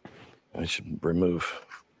 I should remove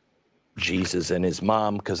Jesus and his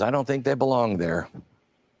mom because I don't think they belong there.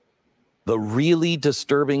 The really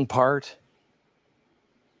disturbing part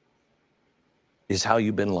is how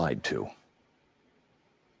you've been lied to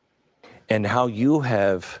and how you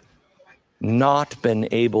have not been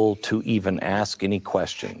able to even ask any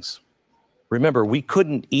questions. Remember, we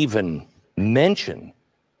couldn't even mention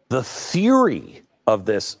the theory of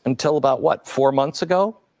this until about, what, 4 months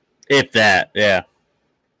ago? If that, yeah.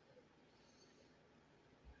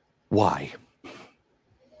 Why?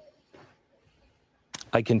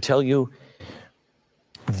 I can tell you,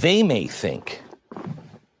 they may think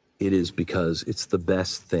it is because it's the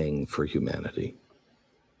best thing for humanity.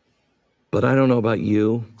 But I don't know about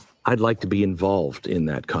you. I'd like to be involved in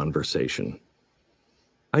that conversation.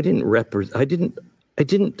 I didn't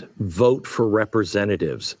vote for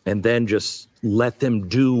representatives and then just let them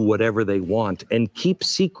do whatever they want and keep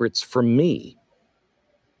secrets from me.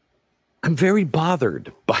 I'm very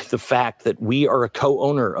bothered by the fact that we are a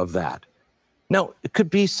co-owner of that. Now, it could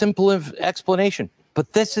be simple of explanation,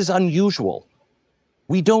 but this is unusual.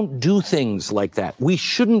 We don't do things like that. We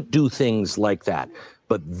shouldn't do things like that.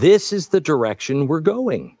 But this is the direction we're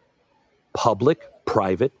going.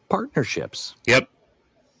 Public-private partnerships. Yep.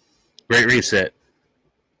 Great reset.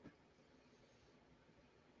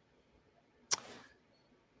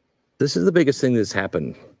 This is the biggest thing that's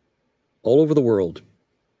happened all over the world.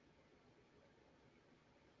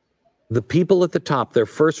 The people at the top, their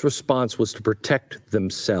first response was to protect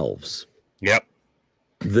themselves. Yep.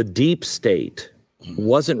 The deep state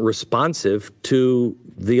wasn't responsive to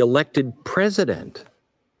the elected president.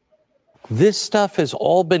 This stuff has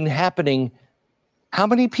all been happening. How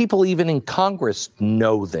many people even in Congress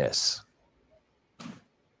know this?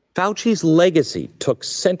 Fauci's legacy took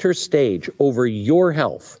center stage over your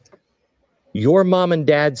health, your mom and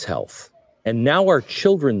dad's health, and now our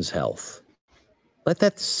children's health. Let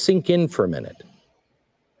that sink in for a minute.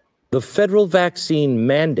 The federal vaccine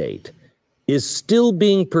mandate is still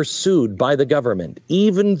being pursued by the government,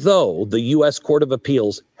 even though the U.S. Court of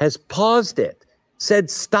Appeals has paused it, said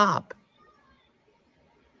stop.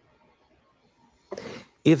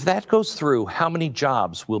 If that goes through, how many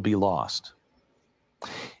jobs will be lost?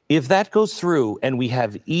 If that goes through and we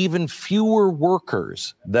have even fewer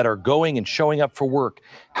workers that are going and showing up for work,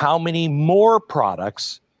 how many more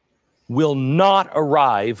products will not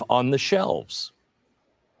arrive on the shelves?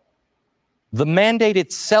 The mandate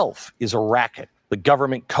itself is a racket. The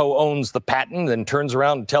government co-owns the patent and turns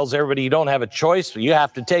around and tells everybody you don't have a choice, you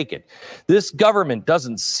have to take it. This government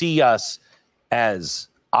doesn't see us as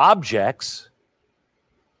objects.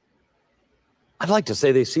 I'd like to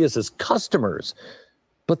say they see us as customers,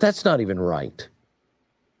 but that's not even right.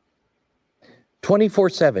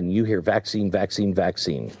 24/7, you hear vaccine, vaccine,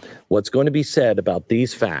 vaccine. What's going to be said about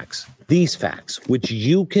these facts, which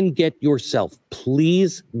you can get yourself,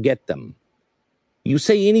 please get them. You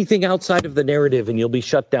say anything outside of the narrative and you'll be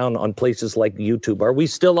shut down on places like YouTube. Are we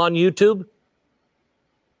still on YouTube?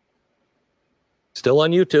 Still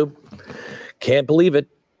on YouTube. Can't believe it.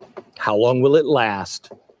 How long will it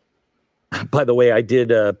last? By the way, I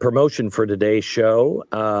did a promotion for today's show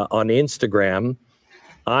on Instagram.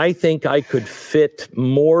 I think I could fit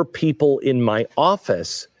more people in my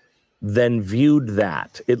office than viewed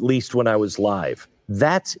that, at least when I was live.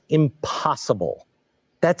 That's impossible.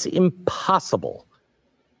 That's impossible.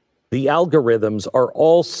 The algorithms are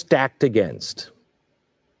all stacked against.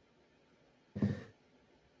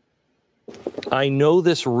 I know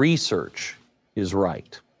this research is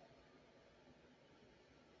right.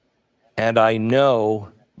 And I know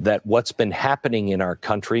that what's been happening in our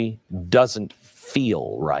country doesn't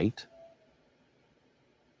feel right.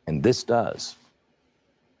 And this does.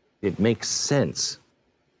 It makes sense.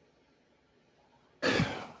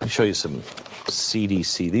 Let me show you some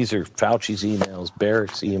CDC. These are Fauci's emails,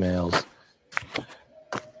 Barrick's emails,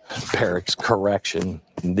 Barrick's correction.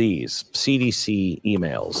 These CDC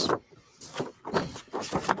emails.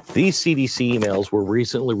 These CDC emails were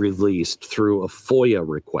recently released through a FOIA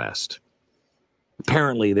request.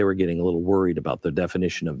 Apparently, they were getting a little worried about the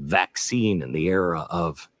definition of vaccine in the era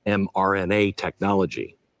of mRNA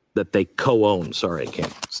technology that they co-own. Sorry, I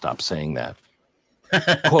can't stop saying that.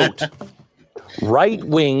 Quote,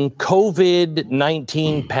 right-wing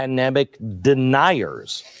COVID-19 pandemic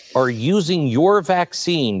deniers are using your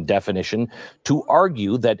vaccine definition to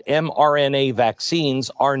argue that mRNA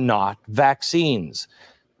vaccines are not vaccines.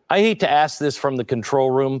 I hate to ask this from the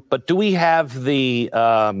control room, but do we have the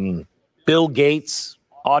Bill Gates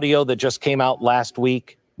audio that just came out last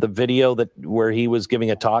week, the video where he was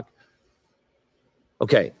giving a talk?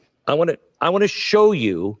 Okay, I want to show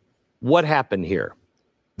you what happened here.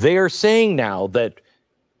 They are saying now that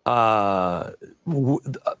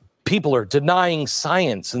people are denying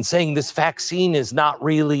science and saying this vaccine is not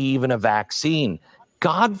really even a vaccine.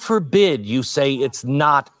 God forbid you say it's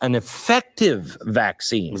not an effective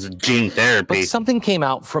vaccine. It's gene therapy. But something came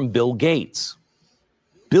out from Bill Gates.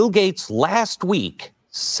 Bill Gates last week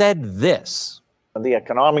said this. The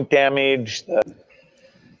economic damage,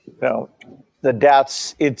 the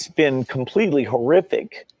deaths, it's been completely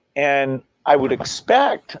horrific. And I would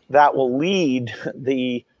expect that will lead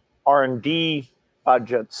the R&D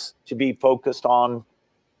budgets to be focused on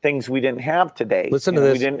things we didn't have today. Listen to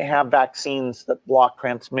this. We didn't have vaccines that block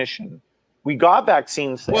transmission. We got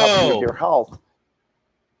vaccines that help you with your health.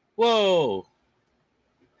 Whoa.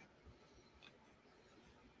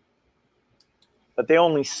 But they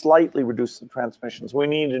only slightly reduce the transmissions. We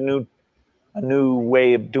need a new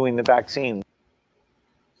way of doing the vaccine.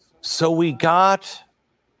 So we got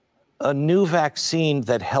a new vaccine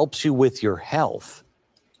that helps you with your health.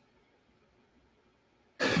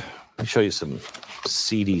 Let me show you some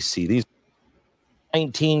CDC. These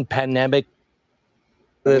 19 pandemic.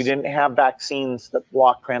 We didn't have vaccines that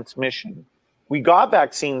block transmission. We got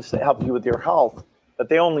vaccines that help you with your health, but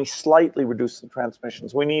they only slightly reduce the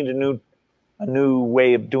transmissions. We need a new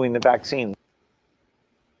way of doing the vaccine.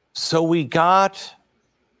 So we got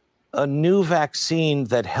a new vaccine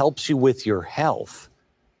that helps you with your health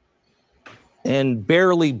and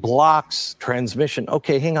barely blocks transmission.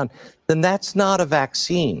 Okay, hang on. Then that's not a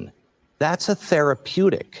vaccine. That's a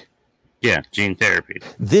therapeutic. Yeah, gene therapy.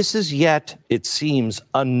 This is yet, it seems,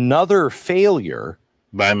 another failure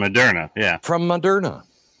By Moderna, yeah. from Moderna.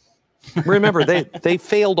 Remember, they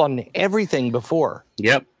failed on everything before.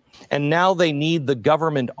 Yep. And now they need the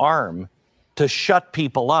government arm to shut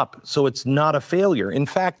people up so it's not a failure. In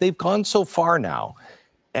fact, they've gone so far now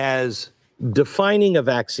as defining a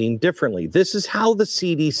vaccine differently. This is how the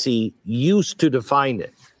CDC used to define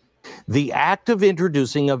it. The act of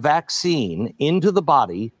introducing a vaccine into the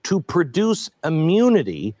body to produce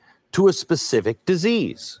immunity to a specific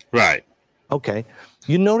disease. Right. Okay.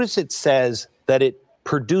 You notice it says that it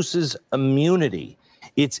produces immunity.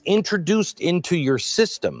 It's introduced into your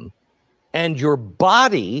system and your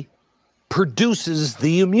body produces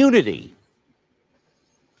the immunity.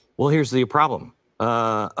 Well, here's the problem.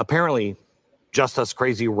 Apparently, just us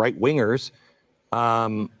crazy right-wingers,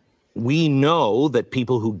 we know that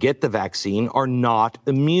people who get the vaccine are not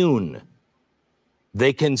immune.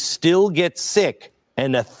 They can still get sick,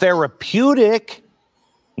 and a therapeutic,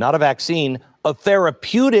 not a vaccine, a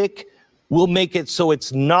therapeutic will make it so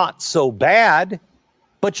it's not so bad,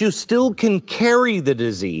 but you still can carry the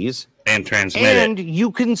disease And transmit and it.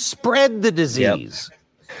 you can spread the disease.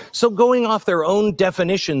 So going off their own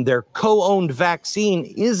definition, their co-owned vaccine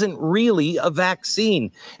isn't really a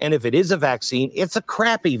vaccine. And if it is a vaccine, it's a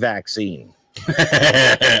crappy vaccine.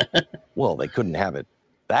 Well, they couldn't have it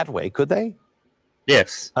that way, could they?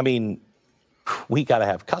 Yes. I mean, we got to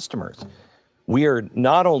have customers. We're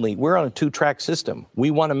on a two-track system.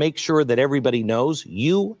 We want to make sure that everybody knows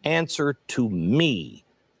you answer to me,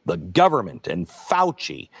 the government and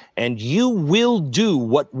Fauci, and you will do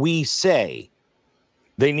what we say.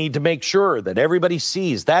 They need to make sure that everybody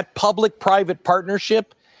sees that public-private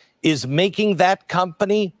partnership is making that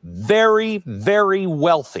company very, very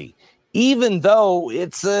wealthy, even though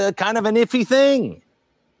it's a kind of an iffy thing.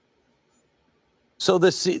 So the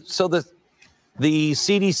CDC,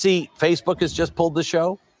 Facebook has just pulled the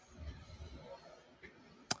show.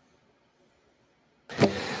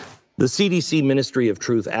 The CDC Ministry of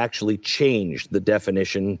Truth actually changed the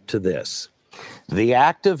definition to this: the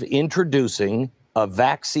act of introducing a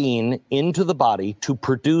vaccine into the body to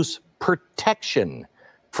produce protection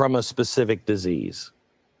from a specific disease.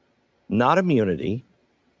 Not immunity,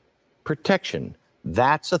 protection.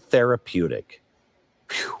 That's a therapeutic.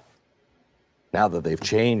 Whew. Now that they've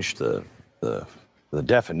changed the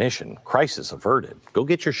definition, crisis averted. Go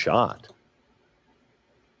get your shot.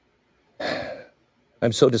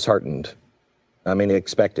 I'm so disheartened. I mean,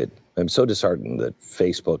 expected. I'm so disheartened that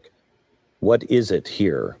Facebook, what is it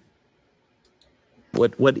here?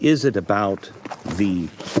 What is it about the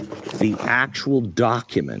actual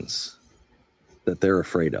documents that they're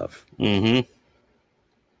afraid of? Mm-hmm.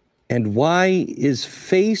 And why is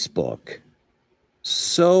Facebook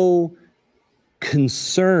so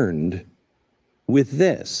concerned with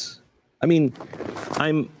this? I mean,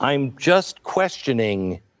 I'm just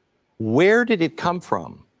questioning, where did it come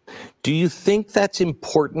from? Do you think that's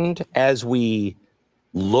important as we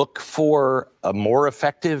look for a more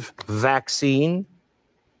effective vaccine,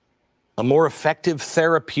 a more effective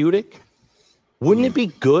therapeutic? Wouldn't it be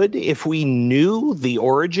good if we knew the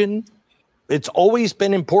origin? It's always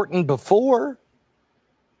been important before.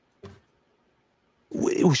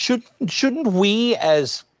 Shouldn't we,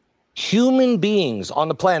 as human beings on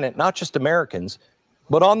the planet, not just Americans,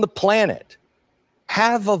 but on the planet,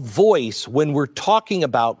 have a voice when we're talking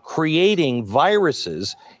about creating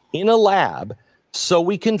viruses in a lab so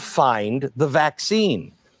we can find the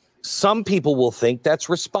vaccine? Some people will think that's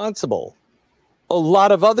responsible. A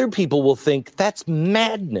lot of other people will think that's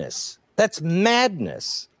madness. That's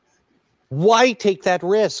madness. Why take that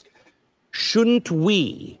risk? Shouldn't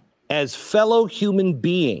we, as fellow human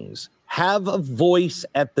beings, have a voice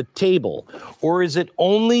at the table? Or is it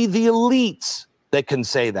only the elites that can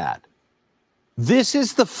say that? This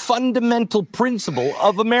is the fundamental principle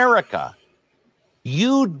of America.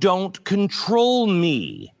 You don't control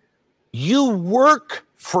me. You work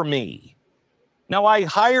for me. Now, I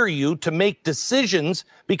hire you to make decisions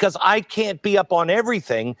because I can't be up on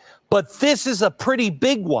everything, but this is a pretty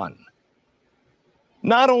big one.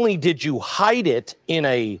 Not only did you hide it in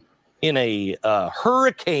a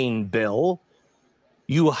hurricane bill,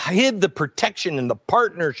 you hid the protection and the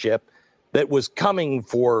partnership that was coming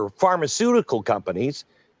for pharmaceutical companies.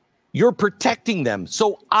 You're protecting them,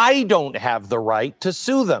 so I don't have the right to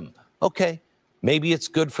sue them. Okay, maybe it's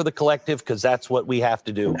good for the collective because that's what we have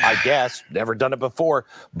to do. I guess. Never done it before,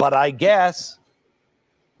 but I guess.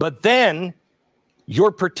 But then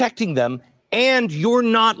you're protecting them and you're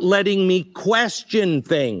not letting me question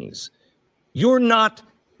things. You're not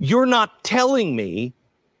telling me,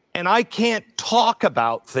 and I can't talk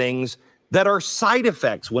about things that are side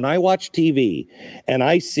effects. When I watch TV and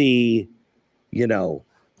I see,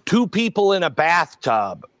 two people in a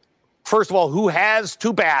bathtub. First of all, who has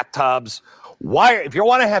two bathtubs? Why, if you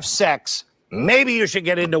want to have sex, maybe you should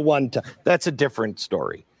get into one. That's a different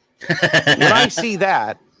story. When I see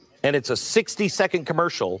that, and it's a 60-second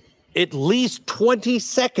commercial, at least 20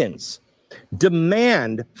 seconds,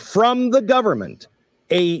 demand from the government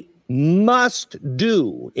a must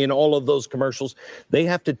do in all of those commercials. They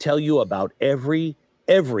have to tell you about every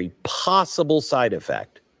possible side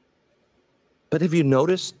effect. But have you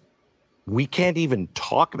noticed we can't even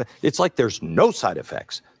talk about it? It's like there's no side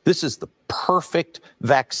effects. This is the perfect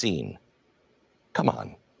vaccine. Come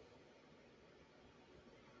on.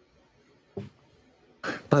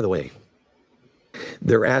 By the way,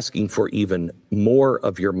 they're asking for even more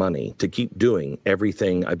of your money to keep doing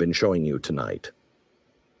everything I've been showing you tonight.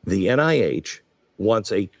 The NIH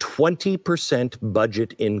wants a 20%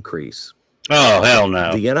 budget increase. Oh, hell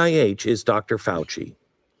no. The NIH is Dr. Fauci.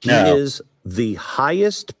 He is the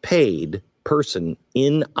highest paid person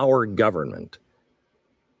in our government.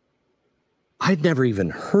 I'd never even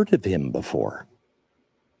heard of him before.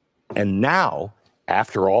 And now,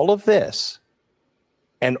 after all of this,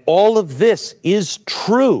 and all of this is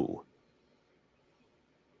true,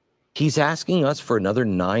 he's asking us for another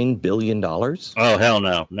 $9 billion? Oh, hell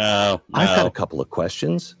no. No. I've got a couple of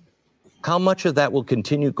questions. How much of that will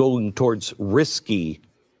continue going towards risky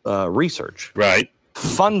research? Right.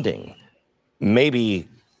 Funding, maybe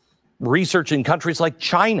research in countries like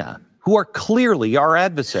China, who are clearly our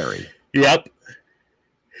adversary. Yep.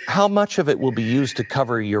 How much of it will be used to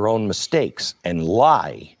cover your own mistakes and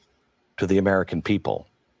lie to the American people?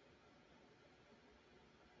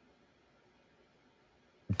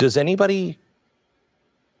 Does anybody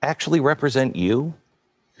actually represent you?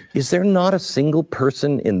 Is there not a single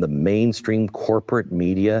person in the mainstream corporate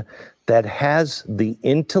media that has the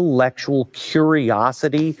intellectual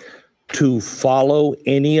curiosity to follow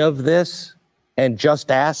any of this and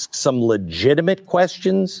just ask some legitimate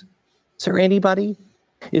questions? Is there anybody?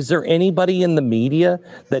 Is there anybody in the media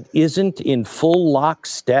that isn't in full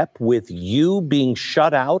lockstep with you being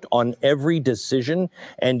shut out on every decision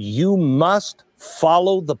and you must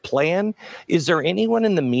follow the plan? Is there anyone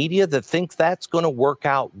in the media that thinks that's going to work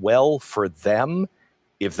out well for them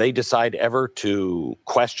if they decide ever to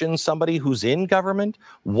question somebody who's in government?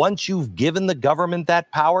 Once you've given the government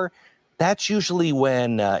that power, that's usually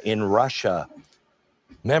when in Russia,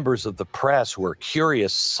 members of the press who are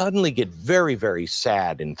curious suddenly get very, very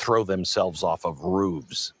sad and throw themselves off of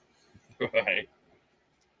roofs. Right.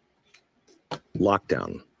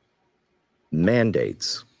 Lockdown,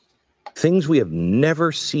 mandates, things we have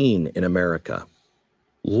never seen in America.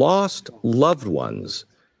 Lost loved ones,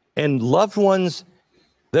 and loved ones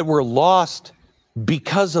that were lost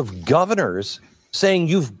because of governors saying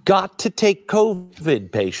you've got to take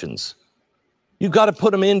COVID patients. You've got to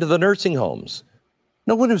put them into the nursing homes.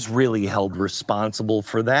 No one is really held responsible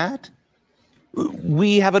for that.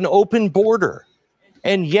 We have an open border,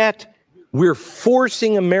 and yet we're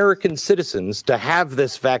forcing American citizens to have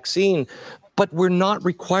this vaccine, but we're not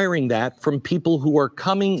requiring that from people who are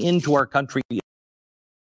coming into our country.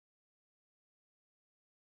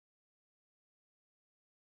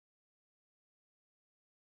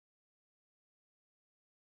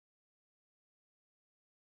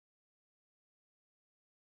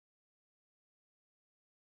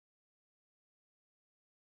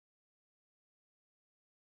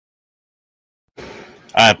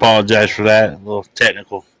 I apologize for that. A little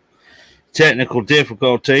technical technical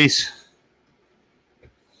difficulties.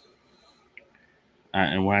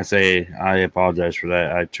 And when I say I apologize for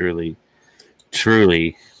that, I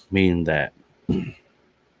truly mean that.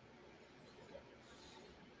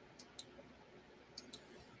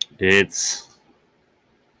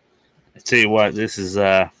 I tell you what, this is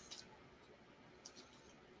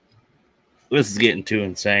getting too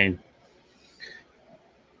insane.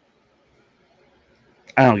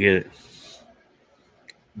 I don't get it.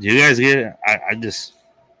 Do you guys get it?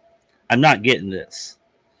 I'm not getting this.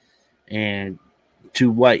 And to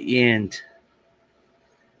what end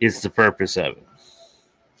is the purpose of it?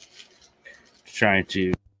 Trying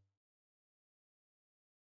to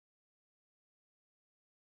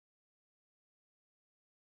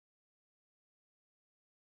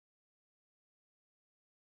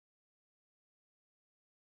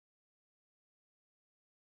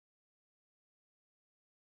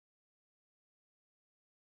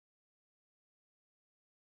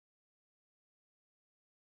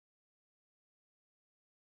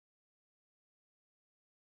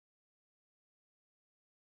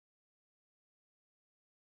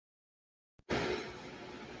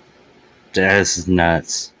This is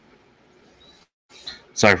nuts.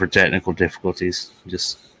 Sorry for technical difficulties.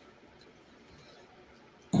 Just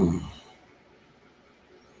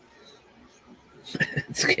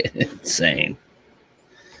it's getting insane.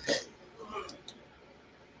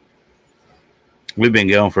 We've been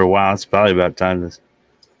going for a while. It's probably about time to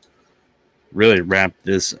really wrap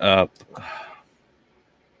this up.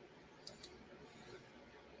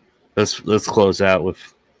 Let's close out with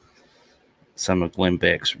some of Glenn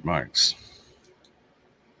Beck's remarks.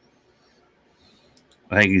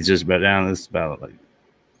 I think he's just about down. This is about like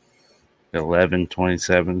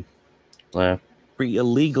 11:27 left.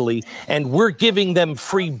 Illegally, and we're giving them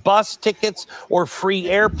free bus tickets or free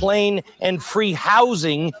airplane and free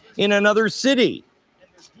housing in another city.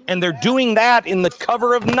 And they're doing that in the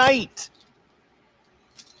cover of night.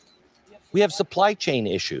 We have supply chain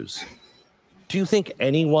issues. Do you think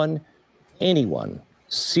anyone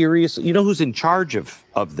seriously, you know who's in charge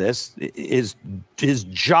of this? Is his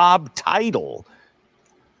job title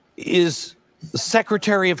is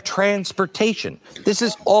Secretary of Transportation. This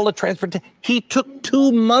is all a transportation. He took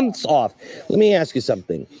 2 months off. Let me ask you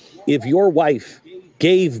something. If your wife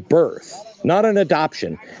gave birth, not an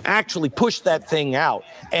adoption, actually pushed that thing out,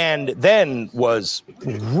 and then was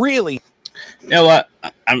really... You know what?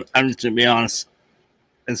 I'm just to be honest,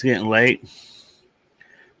 it's getting late.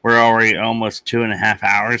 We're already almost 2.5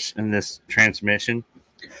 hours in this transmission.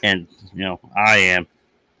 And, you know, I am.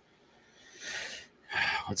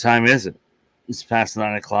 What time is it? It's past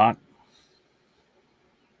 9 o'clock.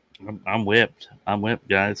 I'm whipped. I'm whipped,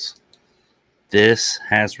 guys. This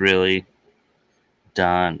has really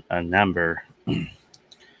done a number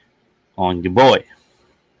on your boy.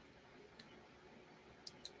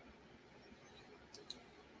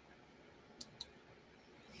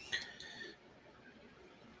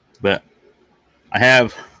 But I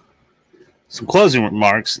have some closing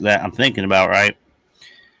remarks that I'm thinking about, right?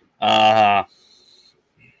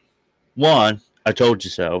 One, I told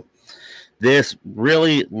you so. This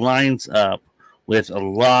really lines up with a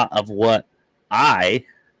lot of what I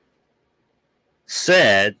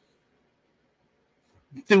said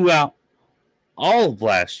throughout all of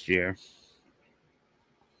last year.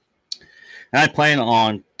 And I plan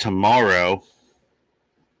on tomorrow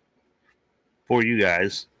for you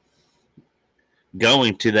guys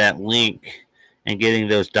going to that link and getting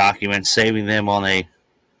those documents, saving them on a...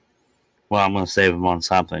 Well, I'm going to save them on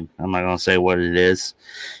something. I'm not going to say what it is.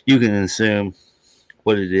 You can assume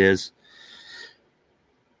what it is.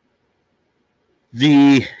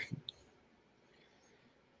 The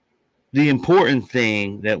important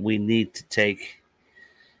thing that we need to take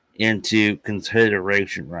into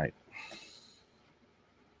consideration, right,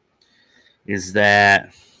 is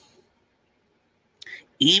that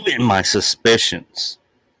even my suspicions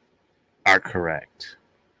are correct.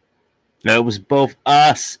 That it was both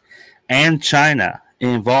us and China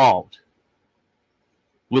involved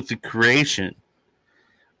with the creation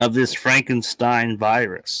of this Frankenstein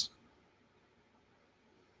virus.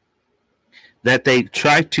 That they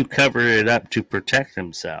tried to cover it up to protect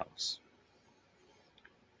themselves.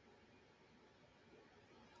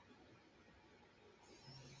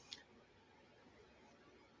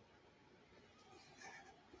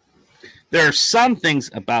 There are some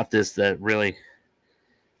things about this that really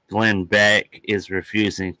Glenn Beck is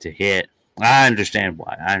refusing to hit. I understand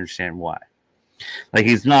why. Like,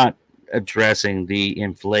 he's not addressing the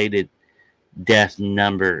inflated death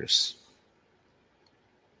numbers.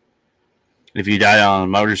 If you died on a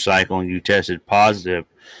motorcycle and you tested positive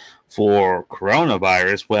for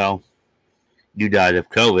coronavirus, well, you died of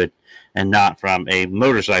COVID and not from a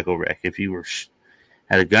motorcycle wreck. If you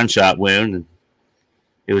had a gunshot wound, and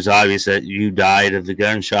it was obvious that you died of the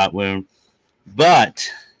gunshot wound. But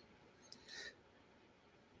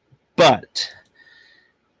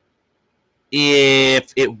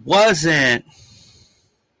if it wasn't,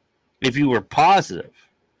 if you were positive,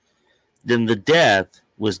 then the death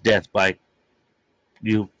was death by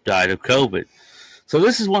you died of COVID. So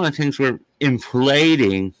this is one of the things we're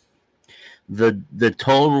inflating the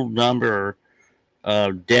total number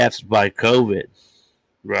of deaths by COVID,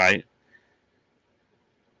 right?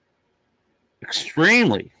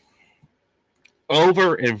 Extremely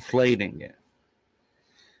overinflating it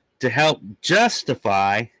to help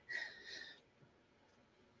justify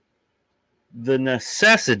the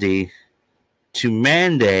necessity to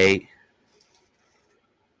mandate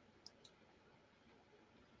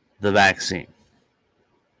the vaccine.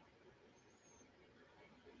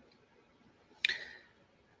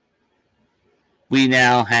 We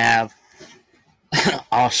now have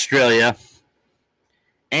Australia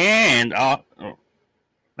and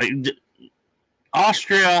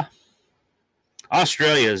Australia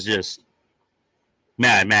is just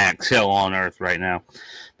Mad Max, hell on earth right now.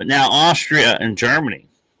 But now Austria and Germany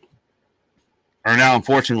are now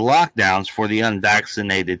enforcing lockdowns for the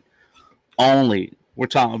unvaccinated only. We're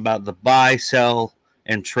talking about the buy, sell,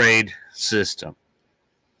 and trade system.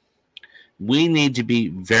 We need to be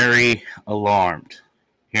very alarmed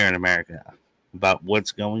here in America about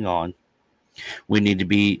what's going on. We need to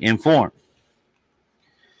be informed.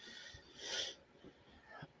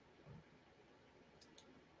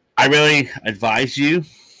 I really advise you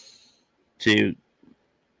to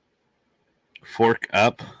fork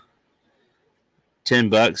up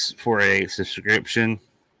 $10 for a subscription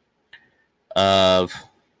of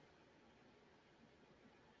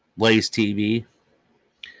Blaze TV.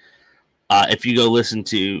 If you go listen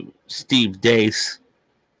to Steve Deace,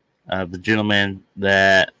 the gentleman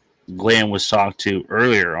that Glenn was talking to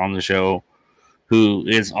earlier on the show, who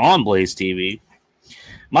is on Blaze TV.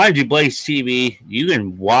 Mind you, Blaze TV, you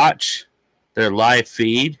can watch their live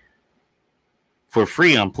feed for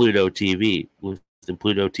free on Pluto TV with the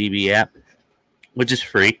Pluto TV app, which is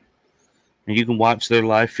free. And you can watch their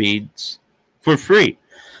live feeds for free.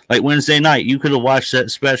 Like Wednesday night, you could have watched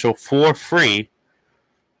that special for free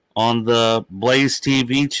on the Blaze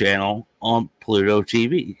TV channel on Pluto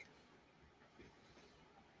TV.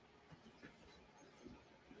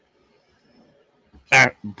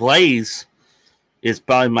 Blaze is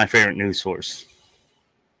probably my favorite news source.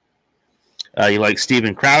 You like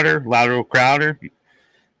Steven Crowder, Lateral Crowder.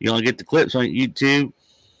 You only get the clips on YouTube.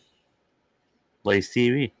 Blaze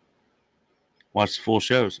TV. Watch the full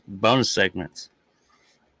shows, bonus segments.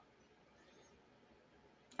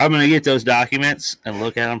 I'm going to get those documents and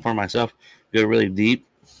look at them for myself. Go really deep.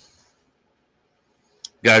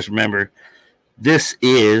 Guys, remember, this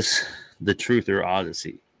is the Truther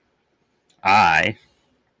Odyssey. I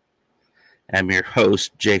am your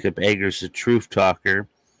host, Jacob Eggers, the Truth Talker,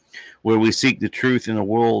 where we seek the truth in a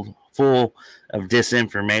world full of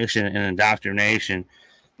disinformation and indoctrination.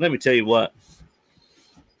 Let me tell you what.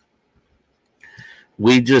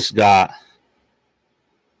 We just got,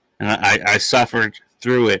 and I suffered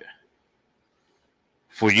through it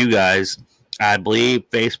for you guys. I believe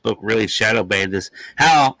Facebook really shadow banned this.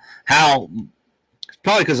 How?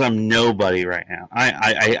 Probably because I'm nobody right now.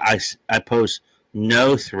 I pose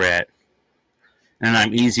no threat, and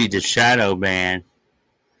I'm easy to shadow ban.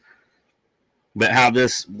 But how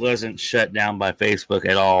this wasn't shut down by Facebook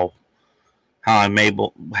at all, how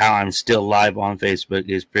I'm still live on Facebook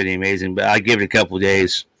is pretty amazing. But I give it a couple of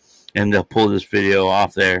days, and they'll pull this video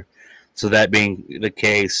off there. So that being the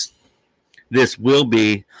case, this will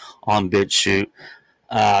be on BitChute.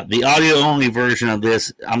 The audio-only version of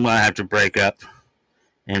this, I'm going to have to break up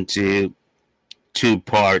into two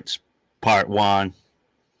parts. Part one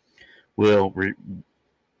will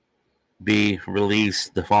be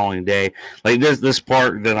released the following day. Like this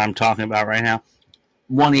part that I'm talking about right now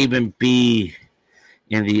won't even be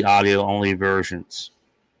in the audio-only versions.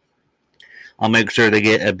 I'll make sure they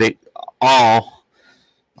get a big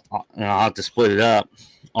and I'll have to split it up.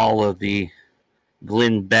 All of the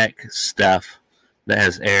Glenn Beck stuff that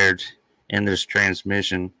has aired in this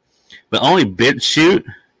transmission, but only BitChute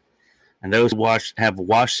and those who have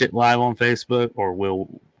watched it live on Facebook or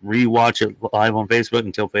will rewatch it live on Facebook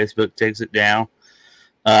until Facebook takes it down.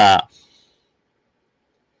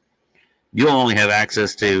 You'll only have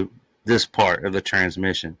access to this part of the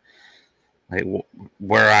transmission. Like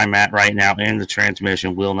where I'm at right now in the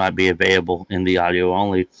transmission will not be available in the audio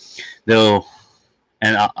only. Though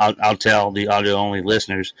and I'll tell the audio only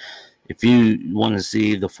listeners, if you want to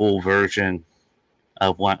see the full version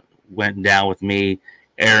of what went down with me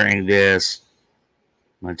airing this,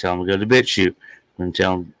 I'm going to tell them to go to BitChute. I'm going to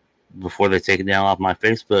tell them before they take it down off my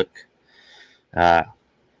Facebook.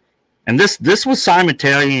 And this was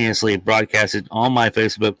simultaneously broadcasted on my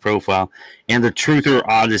Facebook profile and the Truther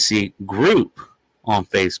Odyssey group on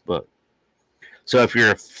Facebook. So if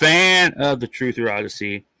you're a fan of the Truther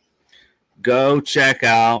Odyssey, go check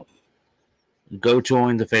out, go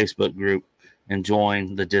join the Facebook group, and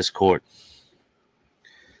join the Discord.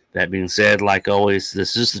 That being said, like always,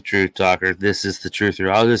 this is the Truth Talker. This is the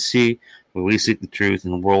Truther Odyssey, where we seek the truth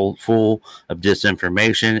in a world full of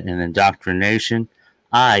disinformation and indoctrination.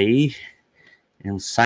 I am